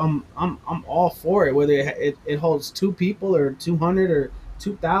up, I'm all for it. Whether it holds 2 people or 200 or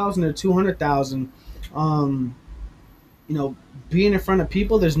 2,000 or 200,000, being in front of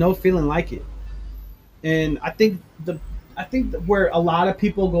people, there's no feeling like it. And I think where a lot of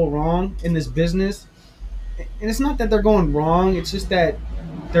people go wrong in this business, and it's not that they're going wrong, it's just that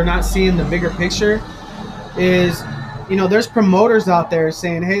they're not seeing the bigger picture, is there's promoters out there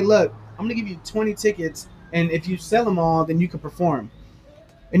saying, hey, look, I'm gonna give you 20 tickets, and if you sell them all, then you can perform.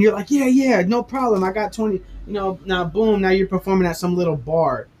 And you're like, yeah, no problem, I got 20. Now boom, now you're performing at some little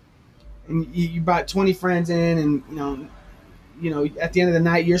bar, and you brought 20 friends in, and at the end of the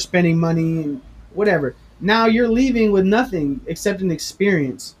night you're spending money and whatever. Now you're leaving with nothing except an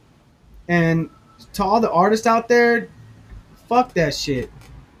experience. And to all the artists out there, fuck that shit.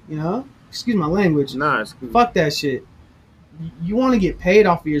 Excuse my language. Nah, it's good. Fuck that shit. You want to get paid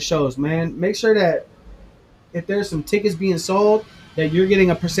off of your shows, man. Make sure that if there's some tickets being sold, that you're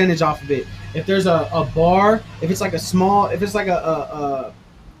getting a percentage off of it. If there's a bar, if it's like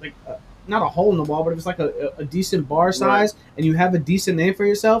not a hole in the wall, but if it's like a decent bar size, right, and you have a decent name for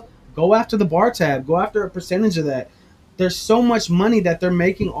yourself, go after the bar tab. Go after a percentage of that. There's so much money that they're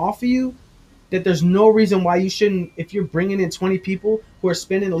making off of you that there's no reason why you shouldn't. If you're bringing in 20 people who are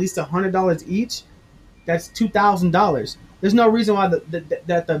spending at least $100 each, that's $2,000. There's no reason why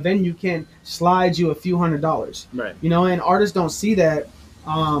that the venue can slide you a few $100s. Right. And artists don't see that,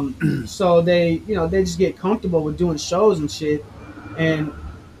 so they just get comfortable with doing shows and shit, and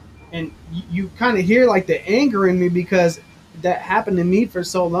you kind of hear like the anger in me because that happened to me for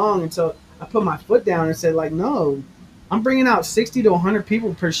so long, and so I put my foot down and said, like, no, I'm bringing out 60 to 100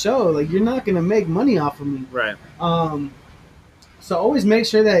 people per show. Like, you're not gonna make money off of me. Right. So always make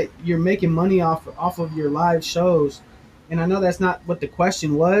sure that you're making money off of your live shows. And I know that's not what the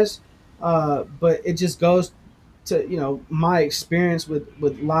question was, but it just goes to my experience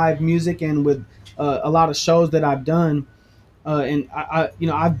with live music and with a lot of shows that I've done. And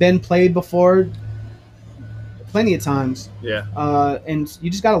I've been played before plenty of times. Yeah. And you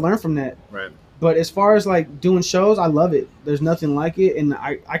just got to learn from that. Right. But as far as like doing shows, I love it. There's nothing like it, and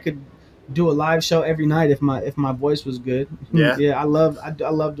I could do a live show every night if my voice was good. Yeah. Yeah. I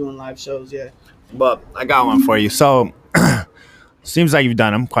love doing live shows. Yeah. But I got one for you. So Seems like you've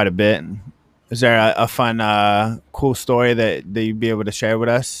done them quite a bit. Is there a fun, cool story that you'd be able to share with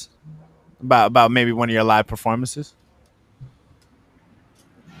us about maybe one of your live performances?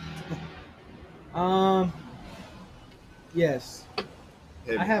 Um, yes,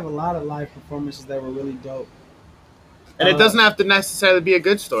 Hit I me. have a lot of live performances that were really dope. And it Uh, doesn't have to necessarily be a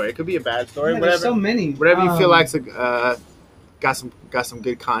good story. It could be a bad story. yeah, there's Whatever, so many. whatever you feel like's got some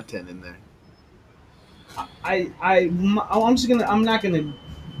good content in there. I'm not gonna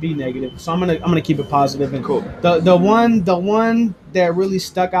be negative, so I'm gonna keep it positive. And Cool. the one that really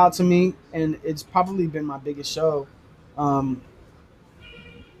stuck out to me, and it's probably been my biggest show, um,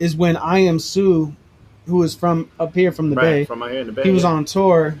 is when I Am Sue, who is from up here from the Right Bay. from out here in the He Bay. was Yeah. on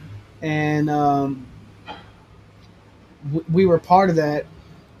tour, and we were part of that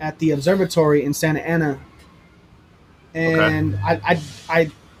at the observatory in Santa Ana, Okay. and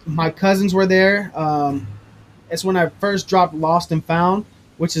my cousins were there. It's when I first dropped Lost and Found,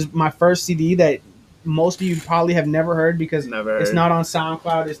 which is my first CD that most of you probably have never heard because Never it's heard. not on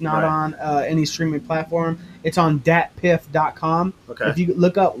SoundCloud. It's not Right. on any streaming platform. It's on datpiff.com. Okay. If you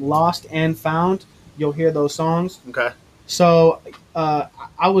look up Lost and Found, you'll hear those songs. Okay. So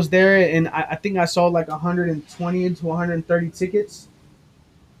I was there, and I think I sold like 120 to 130 tickets.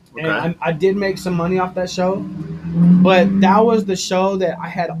 Okay. And I did make some money off that show, but that was the show that I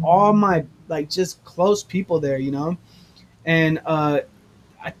had all my like just close people there, you know. And I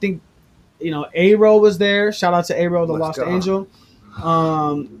think A-Ro was there. Shout out to A-Ro, the Let's Lost go. Angel.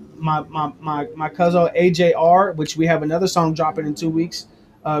 My cousin AJR, which we have another song dropping in 2 weeks,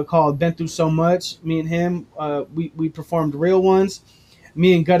 called "Been Through So Much." Me and him, we performed Real Ones.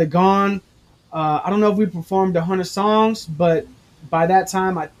 Me and Gutta Gone. I don't know if we performed 100 songs, but by that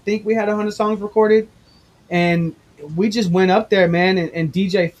time, I think we had 100 songs recorded, and we just went up there, man. And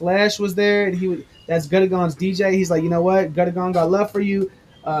DJ Flash was there, and that's Gutta Gone's DJ. He's like, you know what, Gutta Gone got love for you.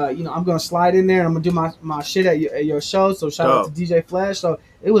 I'm gonna slide in there and I'm gonna do my shit at your show. So shout out to DJ Flash. So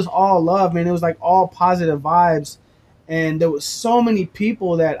it was all love, man. It was like all positive vibes, and there was so many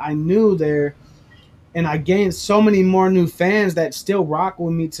people that I knew there, and I gained so many more new fans that still rock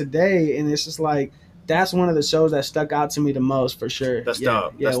with me today. And it's just like that's one of the shows that stuck out to me the most for sure. That's yeah,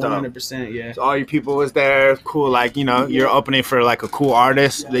 dope. Yeah, That's 100%. Yeah. So all your people was there. Cool. Like you're opening for like a cool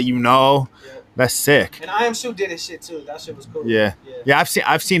artist that you know. Yeah. That's sick. And I Am Sue did his shit too. That shit was cool. Yeah.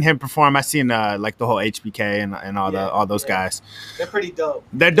 I've seen him perform. I've seen like the whole HBK and all those guys. They're pretty dope.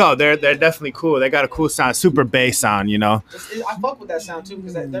 They're dope. They're definitely cool. They got a cool sound, super bass sound. You know. I fuck with that sound too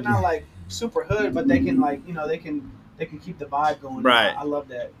because they're not like super hood, but they can like they can keep the vibe going. Right. I love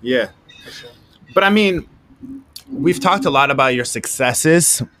that. Yeah. For sure. But I mean, we've talked a lot about your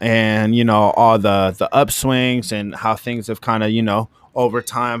successes and all the upswings and how things have kind of over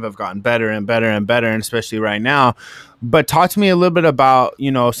time have gotten better and better and better, and especially right now. But talk to me a little bit about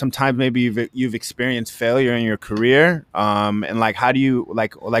sometimes maybe you've experienced failure in your career, and like how do you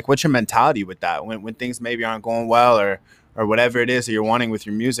like what's your mentality with that when things maybe aren't going well or whatever it is that you're wanting with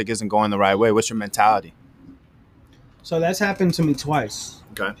your music isn't going the right way? What's your mentality? So that's happened to me twice.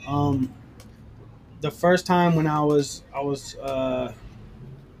 Okay. The first time when I was I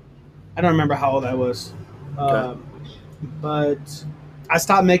don't remember how old I was, but I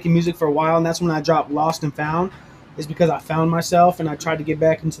stopped making music for a while, and that's when I dropped Lost and Found. Is because I found myself and I tried to get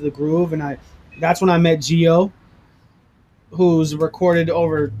back into the groove, and that's when I met Gio, who's recorded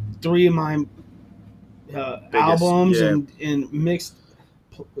over 3 of my albums and mixed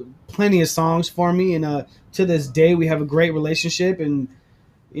plenty of songs for me, and to this day we have a great relationship, and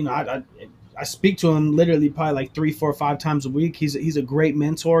I speak to him literally probably like 3, 4, 5 times a week. He's a great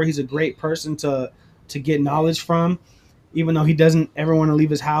mentor. He's a great person to get knowledge from, even though he doesn't ever want to leave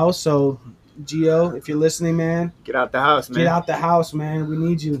his house. So, Gio, if you're listening, man, get out the house, man. Get out the house, man. We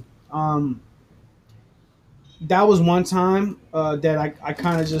need you. That was one time that I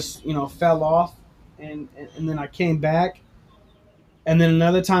kind of just fell off, and then I came back, and then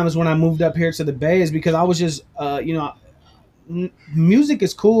another time is when I moved up here to the Bay, is because I was just music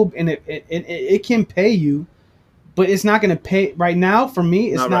is cool and it can pay you, but it's not going to pay right now for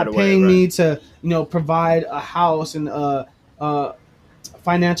me. It's not paying me to provide a house and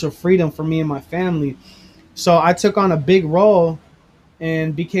financial freedom for me and my family. So I took on a big role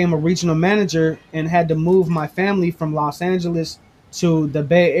and became a regional manager and had to move my family from Los Angeles to the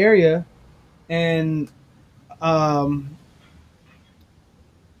Bay Area, and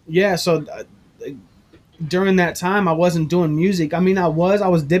so during that time I wasn't doing music. I mean, I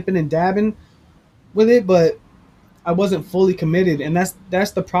was dipping and dabbing with it, but I wasn't fully committed, and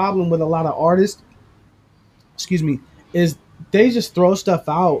that's the problem with a lot of artists, is they just throw stuff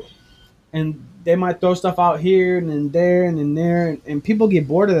out and they might throw stuff out here and then there and then there, and people get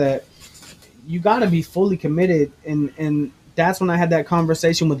bored of that. You got to be fully committed, and that's when I had that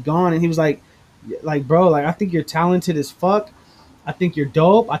conversation with Gon, and he was like bro, like I think you're talented as fuck. I think you're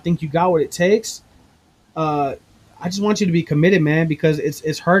dope. I think you got what it takes. Uh, I just want you to be committed, man, because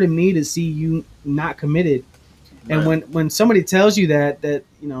it's hurting me to see you not committed. And Right. when somebody tells you that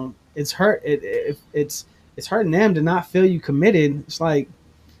you know it's hurt, it's hurting them to not feel you committed. It's like,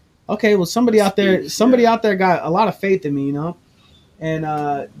 okay, well somebody out there got a lot of faith in me, you know. And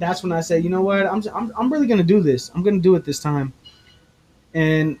that's when I say, you know what, I'm really gonna do this. I'm gonna do it this time.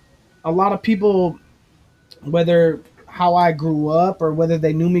 And a lot of people, whether how I grew up or whether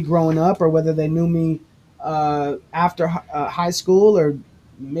they knew me growing up or whether they knew me after high school or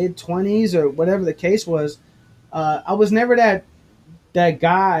mid 20s or whatever the case was, I was never that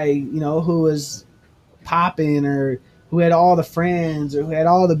guy, you know, who was popping or who had all the friends or who had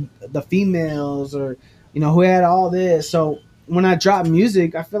all the females or you know who had all this. So when I drop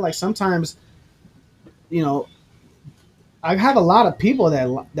music, I feel like sometimes, you know, I have a lot of people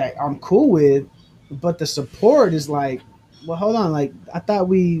that I'm cool with, but the support is like, well, hold on, like I thought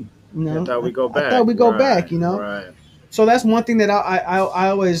we, you know, I thought we go I back. thought we go Right, back, you know. Right. So that's one thing that I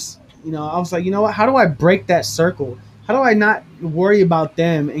always, you know, I was like, you know what? How do I break that circle? How do I not worry about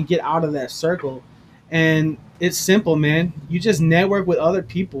them and get out of that circle? And it's simple, man. You just network with other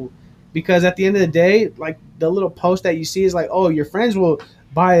people, because at the end of the day, like the little post that you see is like, oh, your friends will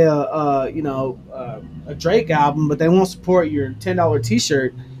buy a Drake album, but they won't support your $10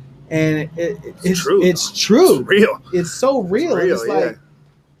 T-shirt, and It's true. It's true. It's real. It's so real. It's real, like,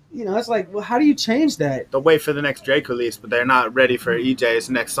 you know, it's like, well, how do you change that? They'll wait for the next Drake release, but they're not ready for EJ's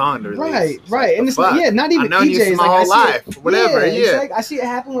next song to release. Right, It's right. like, And it's fuck? not, not even I've known you EJ's. since my Like, whole life. Whatever, It's yeah. like, I see it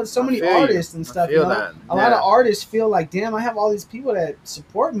happen with so I many feel you. artists and I stuff. feel You know? that, A lot yeah. of artists feel like, damn, I have all these people that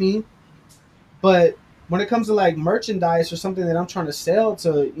support me, but when it comes to like merchandise or something that I'm trying to sell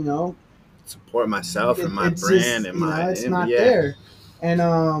to, you know, Support myself and my it's brand just, and you my know, it's and, not yeah. there.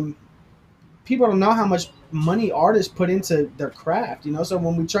 And people don't know how much money artists put into their craft, you know. So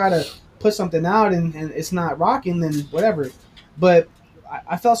when we try to put something out and it's not rocking, then whatever. But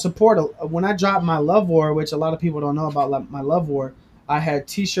I felt support when I dropped my Love War, which a lot of people don't know about my Love War. I had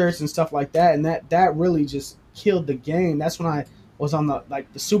T-shirts and stuff like that, and that really just killed the game. That's when I was on the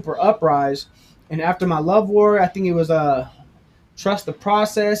super uprise. And after my Love War, I think it was Trust the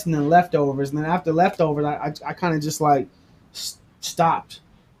Process, and then Leftovers. And then after Leftovers, I kind of just like stopped,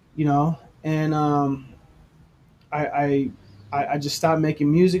 you know. And I, I just stopped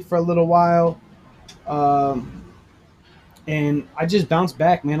making music for a little while. Um, and I just bounced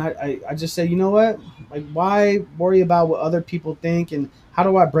back, man. I just say, you know what? Like, why worry about what other people think, and how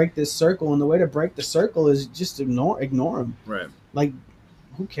do I break this circle? And the way to break the circle is just ignore them. Right. Like,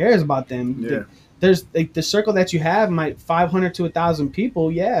 who cares about them? Yeah. There's like the circle that you have might 500 to 1,000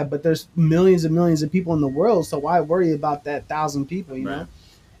 people, yeah, but there's millions and millions of people in the world, so why worry about that 1,000 people, you know?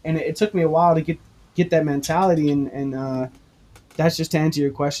 And it took me a while to get that mentality, and that's just to answer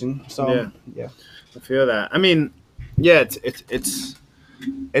your question. So yeah. I feel that. I mean, yeah,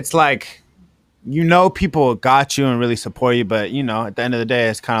 it's like, you know, people got you and really support you, but you know, at the end of the day,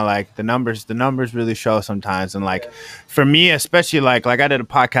 it's kind of like the numbers really show sometimes. And like, for me, especially like I did a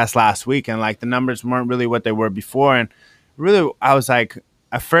podcast last week, and like the numbers weren't really what they were before. And really, I was like,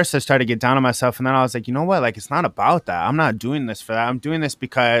 at first I started to get down on myself, and then I was like, you know what? Like, it's not about that. I'm not doing this for that. I'm doing this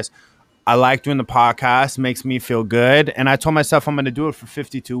because I like doing the podcast. It makes me feel good. And I told myself I'm going to do it for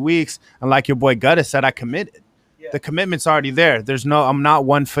 52 weeks. And like your boy Gutta said, I committed. The commitment's already there. I'm not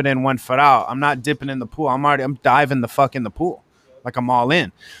 1 foot in, 1 foot out. I'm not dipping in the pool. I'm diving the fuck in the pool. Like, I'm all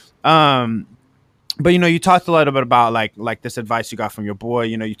in. But, you know, you talked a little bit about like this advice you got from your boy.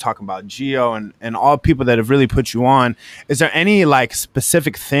 You know, you talk about Gio and all people that have really put you on. Is there any like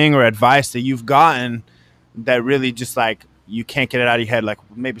specific thing or advice that you've gotten that really just like you can't get it out of your head? Like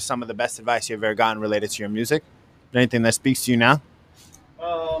maybe some of the best advice you've ever gotten related to your music? Anything that speaks to you now?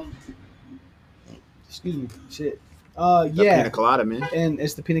 Excuse me. Shit. The pina colada, man. And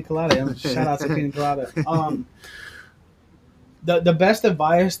it's the pina colada. Shout out to pina colada. The best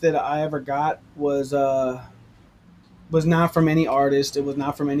advice that I ever got was not from any artist. It was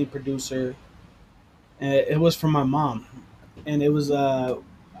not from any producer. It was from my mom, and it was I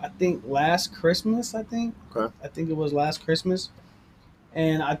think last Christmas. Okay. I think it was last Christmas.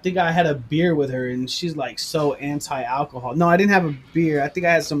 And I think I had a beer with her, and she's like so anti-alcohol. No, I didn't have a beer. I think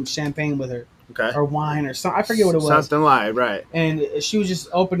I had some champagne with her. Okay. Or wine or something. I forget what it was. Something like, right. And she was just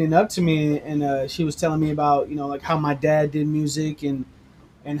opening up to me, and she was telling me about, you know, like how my dad did music, and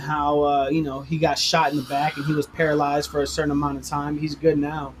how, you know, he got shot in the back and he was paralyzed for a certain amount of time. He's good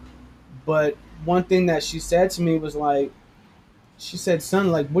now. But one thing that she said to me was like, she said,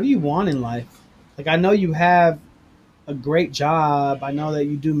 "Son, like, what do you want in life? Like, I know you have a great job. I know that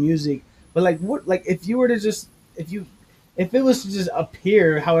you do music, but like, what? Like, if you were to just, if it was to just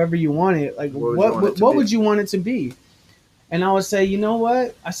appear however you want it, like, What would you want it to what be? would you want it to be?" And I would say, you know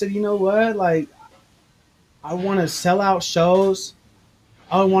what? I said, you know what? Like, I want to sell out shows.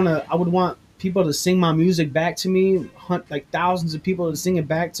 I would want people to sing my music back to me, like thousands of people to sing it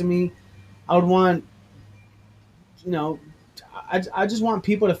back to me. I would want, you know, I just want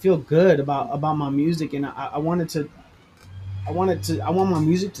people to feel good about my music, and I want my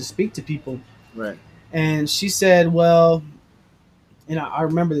music to speak to people. Right. And she said, well, and I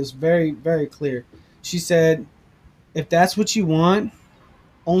remember this very, very clear. She said, if that's what you want,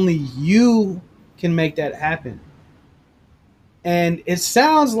 only you can make that happen. And it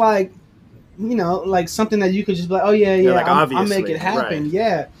sounds like, like something that you could just be like, oh yeah, Yeah, yeah, like I'll make obviously, it happen, right.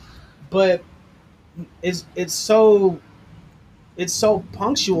 yeah. But it's so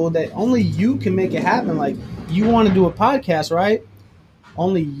punctual that only you can make it happen. Like, you want to do a podcast, right?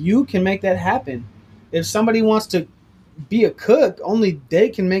 Only you can make that happen. If somebody wants to be a cook, only they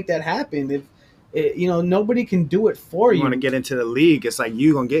can make that happen. If nobody can do it for You want to you. get into the league, it's like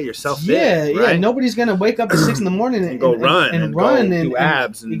you gonna get yourself Yeah, there, yeah. right? Nobody's gonna wake up at 6 in the morning And go run and and run go do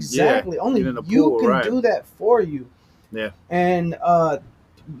abs and exactly. get Only in the you pool, can right? do that for you. Yeah. And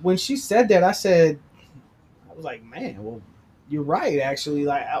when she said that, I was like, man, well, you're right. Actually,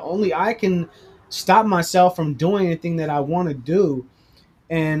 like, only I can stop myself from doing anything that I want to do.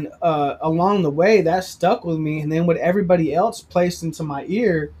 And along the way, that stuck with me. And then what everybody else placed into my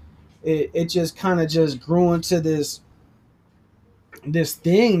ear, it just kind of just grew into this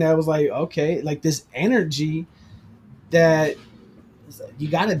thing that was like, okay, like this energy that you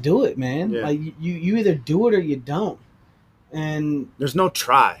got to do it, man. Yeah. Like, you either do it or you don't. And There's no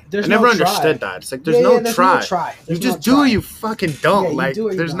try. there's I never no try. understood that. It's like there's Yeah, no there's try. no try. You There's just no do try. it. You fucking don't. Yeah, you like do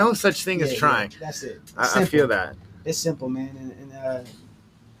it, you there's don't. no such thing as trying. That's it. I feel that. It's simple, man.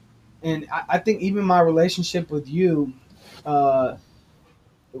 And I think even my relationship with you, uh,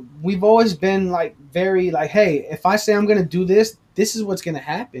 we've always been like very like, hey, if I say I'm gonna do this, this is what's gonna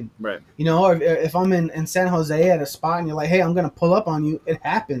happen. Right. Or if I'm in San Jose at a spot and you're like, hey, I'm gonna pull up on you, it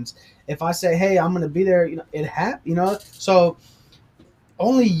happens. If I say, hey, I'm gonna be there, it happens. So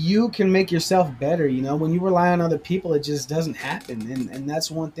only you can make yourself better. When you rely on other people, it just doesn't happen. And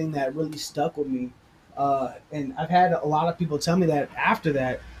that's one thing that really stuck with me. And I've had a lot of people tell me that after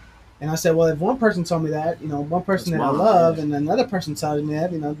that. And I said, well, if one person told me that, one person that I love, and another person tells me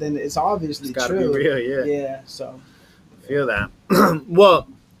that, then it's obviously It's true. Be real, yeah. Yeah. So I feel that. Well,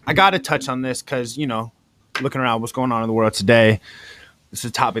 I got to touch on this because looking around what's going on in the world today, it's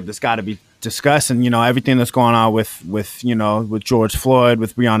a topic that's got to be discussed. And everything that's going on with George Floyd,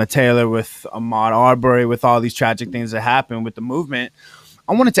 with Breonna Taylor, with Ahmaud Arbery, with all these tragic things that happen with the movement.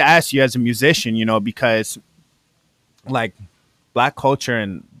 I wanted to ask you as a musician, because like Black culture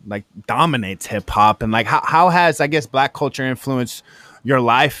and like dominates hip hop, and like how has, I guess, Black culture influenced your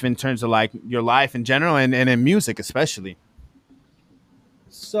life in terms of like your life in general and in music especially?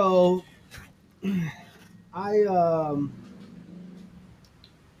 So I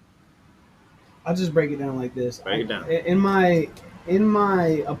I'll just break it down like this. Break it down. In my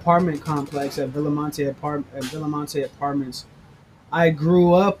apartment complex at Villamonte Apartments, I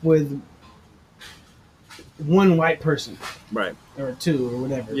grew up with one white person, Right. or two, or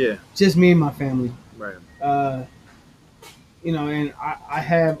whatever. Yeah. Just me and my family. Right. And I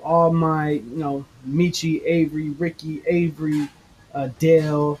have all my, Michi, Avery, Ricky, Avery,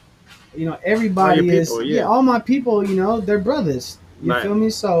 Dale, everybody all your is, people, yeah. all my people, they're brothers. You Right. feel me?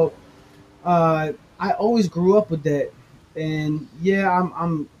 So, I always grew up with that, and yeah,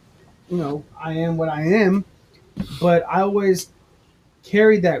 I'm, I am what I am, but I always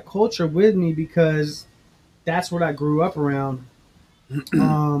carried that culture with me because that's what I grew up around.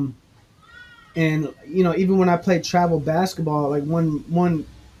 And even when I played travel basketball, like one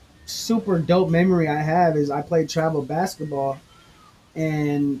super dope memory I have is I played travel basketball,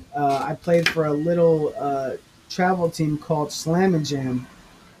 and I played for a little travel team called Slam and Jam.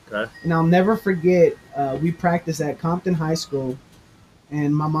 Okay. And I'll never forget, we practiced at Compton High School,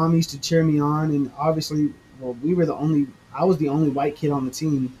 and my mom used to cheer me on. And obviously, well, I was the only white kid on the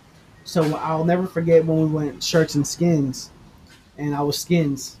team. So I'll never forget when we went shirts and skins, and I was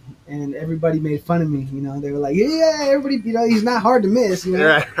skins, and everybody made fun of me. They were like, yeah, everybody, he's not hard to miss,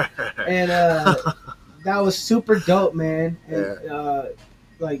 Right. And that was super dope, man. And Yeah.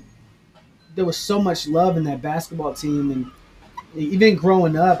 like, there was so much love in that basketball team. And even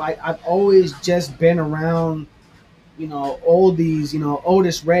growing up, I've always just been around, oldies,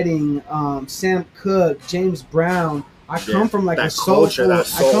 Otis Redding, Sam Cooke, James Brown. I come from like a that culture, soulful. that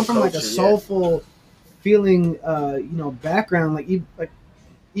soul I come from like a culture, soulful feeling, background. Like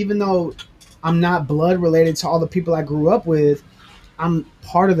even though I'm not blood related to all the people I grew up with, I'm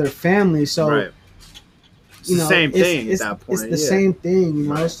part of their family. So right. It's the same thing at that point. It's the same thing,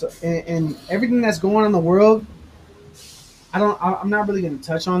 Right. So, and everything that's going on in the world, I'm not really going to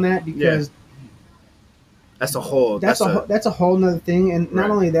touch on that because that's a whole. That's a whole nother thing. And not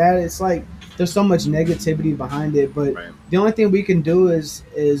Right. only that, it's like there's so much negativity behind it. But Right. the only thing we can do is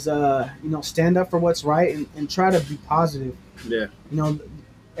stand up for what's right and try to be positive. Yeah.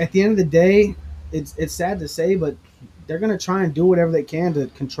 At the end of the day, it's sad to say, but they're gonna try and do whatever they can to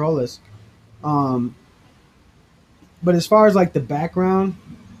control us. But as far as like the background,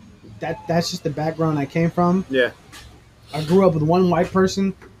 that's just the background I came from. Yeah. I grew up with one white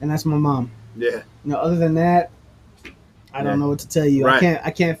person, and that's my mom. Yeah. Other than that, I don't know what to tell you. Right. I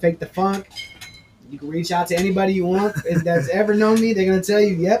can't fake the funk. You can reach out to anybody you want, and that's ever known me. They're gonna tell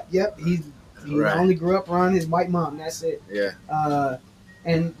you, yep, he Right. only grew up around his white mom. That's it. Yeah.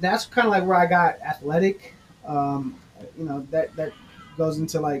 And that's kind of like where I got athletic. That goes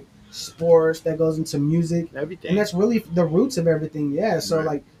into like sports, that goes into music, Everything. and that's really the roots of everything. Yeah. So Right.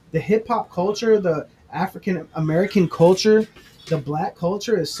 like the hip hop culture, the African American culture, the black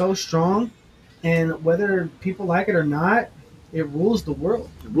culture is so strong, and whether people like it or not, it rules the world.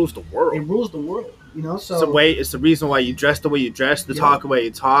 It rules the world. It rules the world. So It's the reason why you dress the way you dress, the talk the way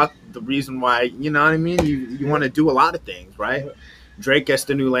you talk, the reason why, you know what I mean? You want to do a lot of things, right? Yeah. Drake gets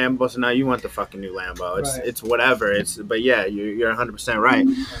the new Lambo, so now you want the fucking new Lambo. It's whatever. But yeah, you're 100% right.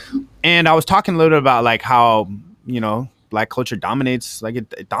 And I was talking a little bit about like how, black culture dominates, like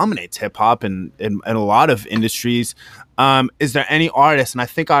it dominates hip hop and in a lot of industries. Is there any artist, and I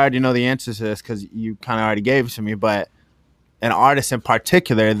think I already know the answer to this because you kind of already gave it to me, but an artist in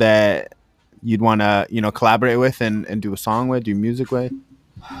particular that you'd want to, collaborate with and do a song with, do music with?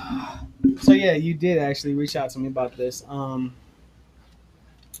 So yeah, you did actually reach out to me about this.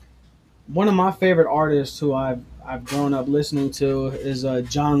 One of my favorite artists who I've grown up listening to is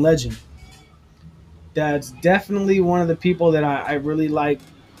John Legend. That's definitely one of the people that I really like.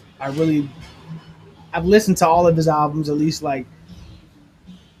 I've listened to all of his albums at least like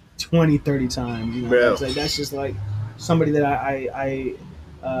 20, 30 times. That's just like somebody that I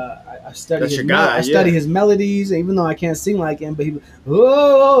study. I study his melodies, even though I can't sing like him. But he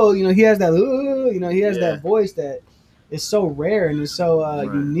has that, he has that voice that is so rare and is so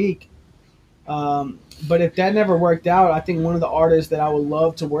unique. But if that never worked out, I think one of the artists that I would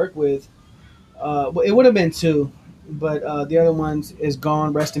love to work with, it would have been two, but the other one is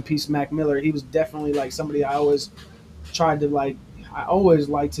gone. Rest in peace, Mac Miller. He was definitely like somebody I always tried to like. I always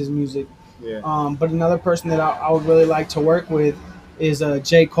liked his music. Yeah. But another person that I would really like to work with is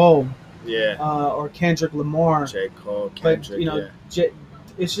J. Cole. Yeah. Or Kendrick Lamar. J. Cole, Kendrick. But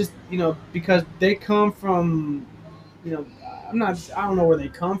it's just because they come from, I don't know where they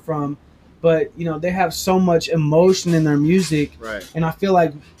come from, but they have so much emotion in their music. Right. And I feel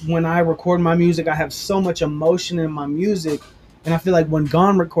like when I record my music, I have so much emotion in my music, and I feel like when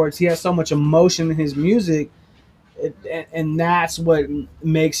Gon records, he has so much emotion in his music. And that's what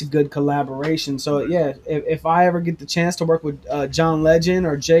makes a good collaboration. So yeah, if I ever get the chance to work with John Legend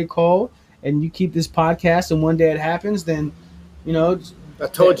or J. Cole, and you keep this podcast, and one day it happens, then I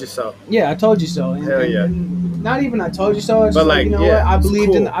told you so. Yeah, I told you so. Hell yeah. And not even I told you so. It's but just like, what? I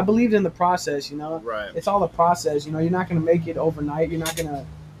believed cool. I believed in the process. Right. It's all a process. You're not going to make it overnight. You're not going to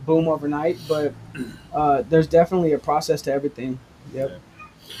boom overnight. But there's definitely a process to everything. Yep. Yeah.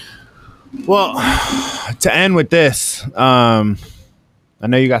 Well, to end with this, I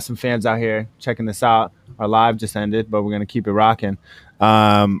know you got some fans out here checking this out. Our live just ended, but we're gonna keep it rocking.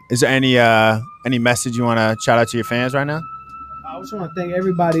 Is there any message you want to shout out to your fans right now? I just want to thank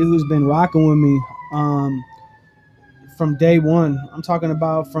everybody who's been rocking with me from day one. I'm talking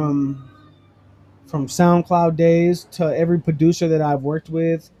about from SoundCloud days to every producer that I've worked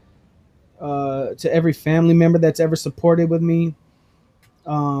with, to every family member that's ever supported with me.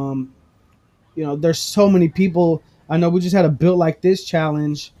 There's so many people. I know we just had a Built Like This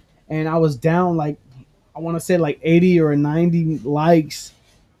challenge, and I was down like, I want to say like 80 or 90 likes.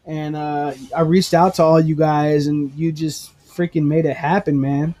 And I reached out to all you guys, and you just freaking made it happen,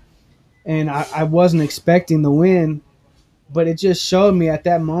 man. And I wasn't expecting the win, but it just showed me at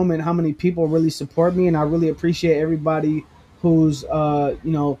that moment how many people really support me. And I really appreciate everybody who's,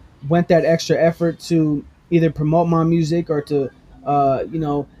 went that extra effort to either promote my music or to,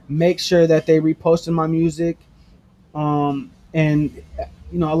 make sure that they reposted my music. And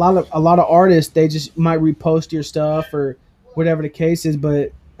a lot of artists, they just might repost your stuff or whatever the case is,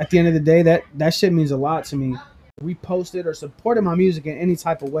 but at the end of the day, that shit means a lot to me. Reposted or supported my music in any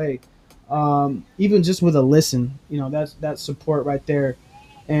type of way, even just with a listen, that's support right there.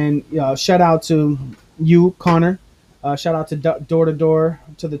 And shout out to you, Connor. Shout out to Door to Door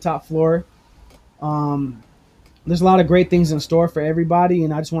to the Top Floor. Um, there's a lot of great things in store for everybody,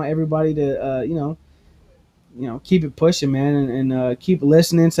 and I just want everybody to keep it pushing, man, and keep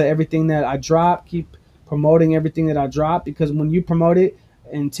listening to everything that I drop. Keep promoting everything that I drop, because when you promote it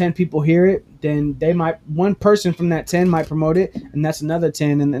and 10 people hear it, then one person from that 10 might promote it, and that's another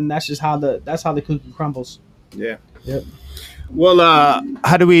 10, and that's just how the cookie crumbles. Yeah. Yep. Well,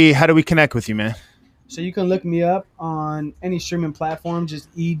 how do we connect with you, man? So you can look me up on any streaming platform,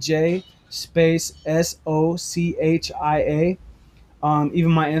 just EJ space Sochia.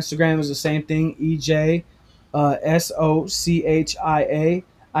 Even my Instagram is the same thing, EJ Sochia.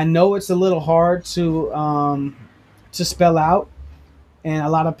 I know it's a little hard to spell out, and a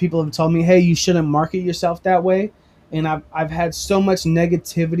lot of people have told me, hey, you shouldn't market yourself that way. And I've had so much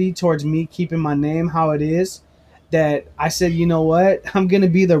negativity towards me keeping my name how it is, that I said, you know what, I'm gonna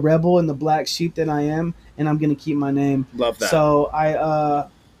be the rebel and the black sheep that I am, and I'm gonna keep my name. Love that. So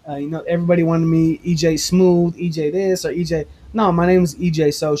everybody wanted me EJ Smooth, EJ this, or EJ. No, my name is EJ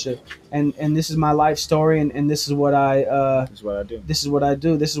Sochia, and this is my life story, and this is what This is what I do. this is what I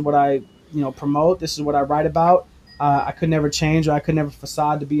do. This is what I promote. This is what I write about. I could never change, or I could never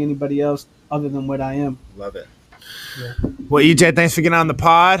facade to be anybody else other than what I am. Love it. Yeah. Well, EJ, thanks for getting on the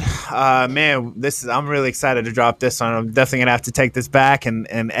pod. Man, I'm really excited to drop this one. I'm definitely gonna have to take this back and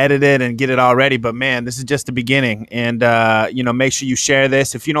edit it and get it all ready. But man, this is just the beginning. And make sure you share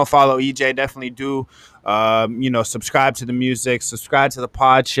this. If you don't follow EJ, definitely do. Subscribe to the music, subscribe to the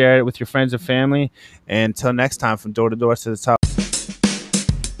pod, share it with your friends and family. And until next time, from Door to Door to the Top.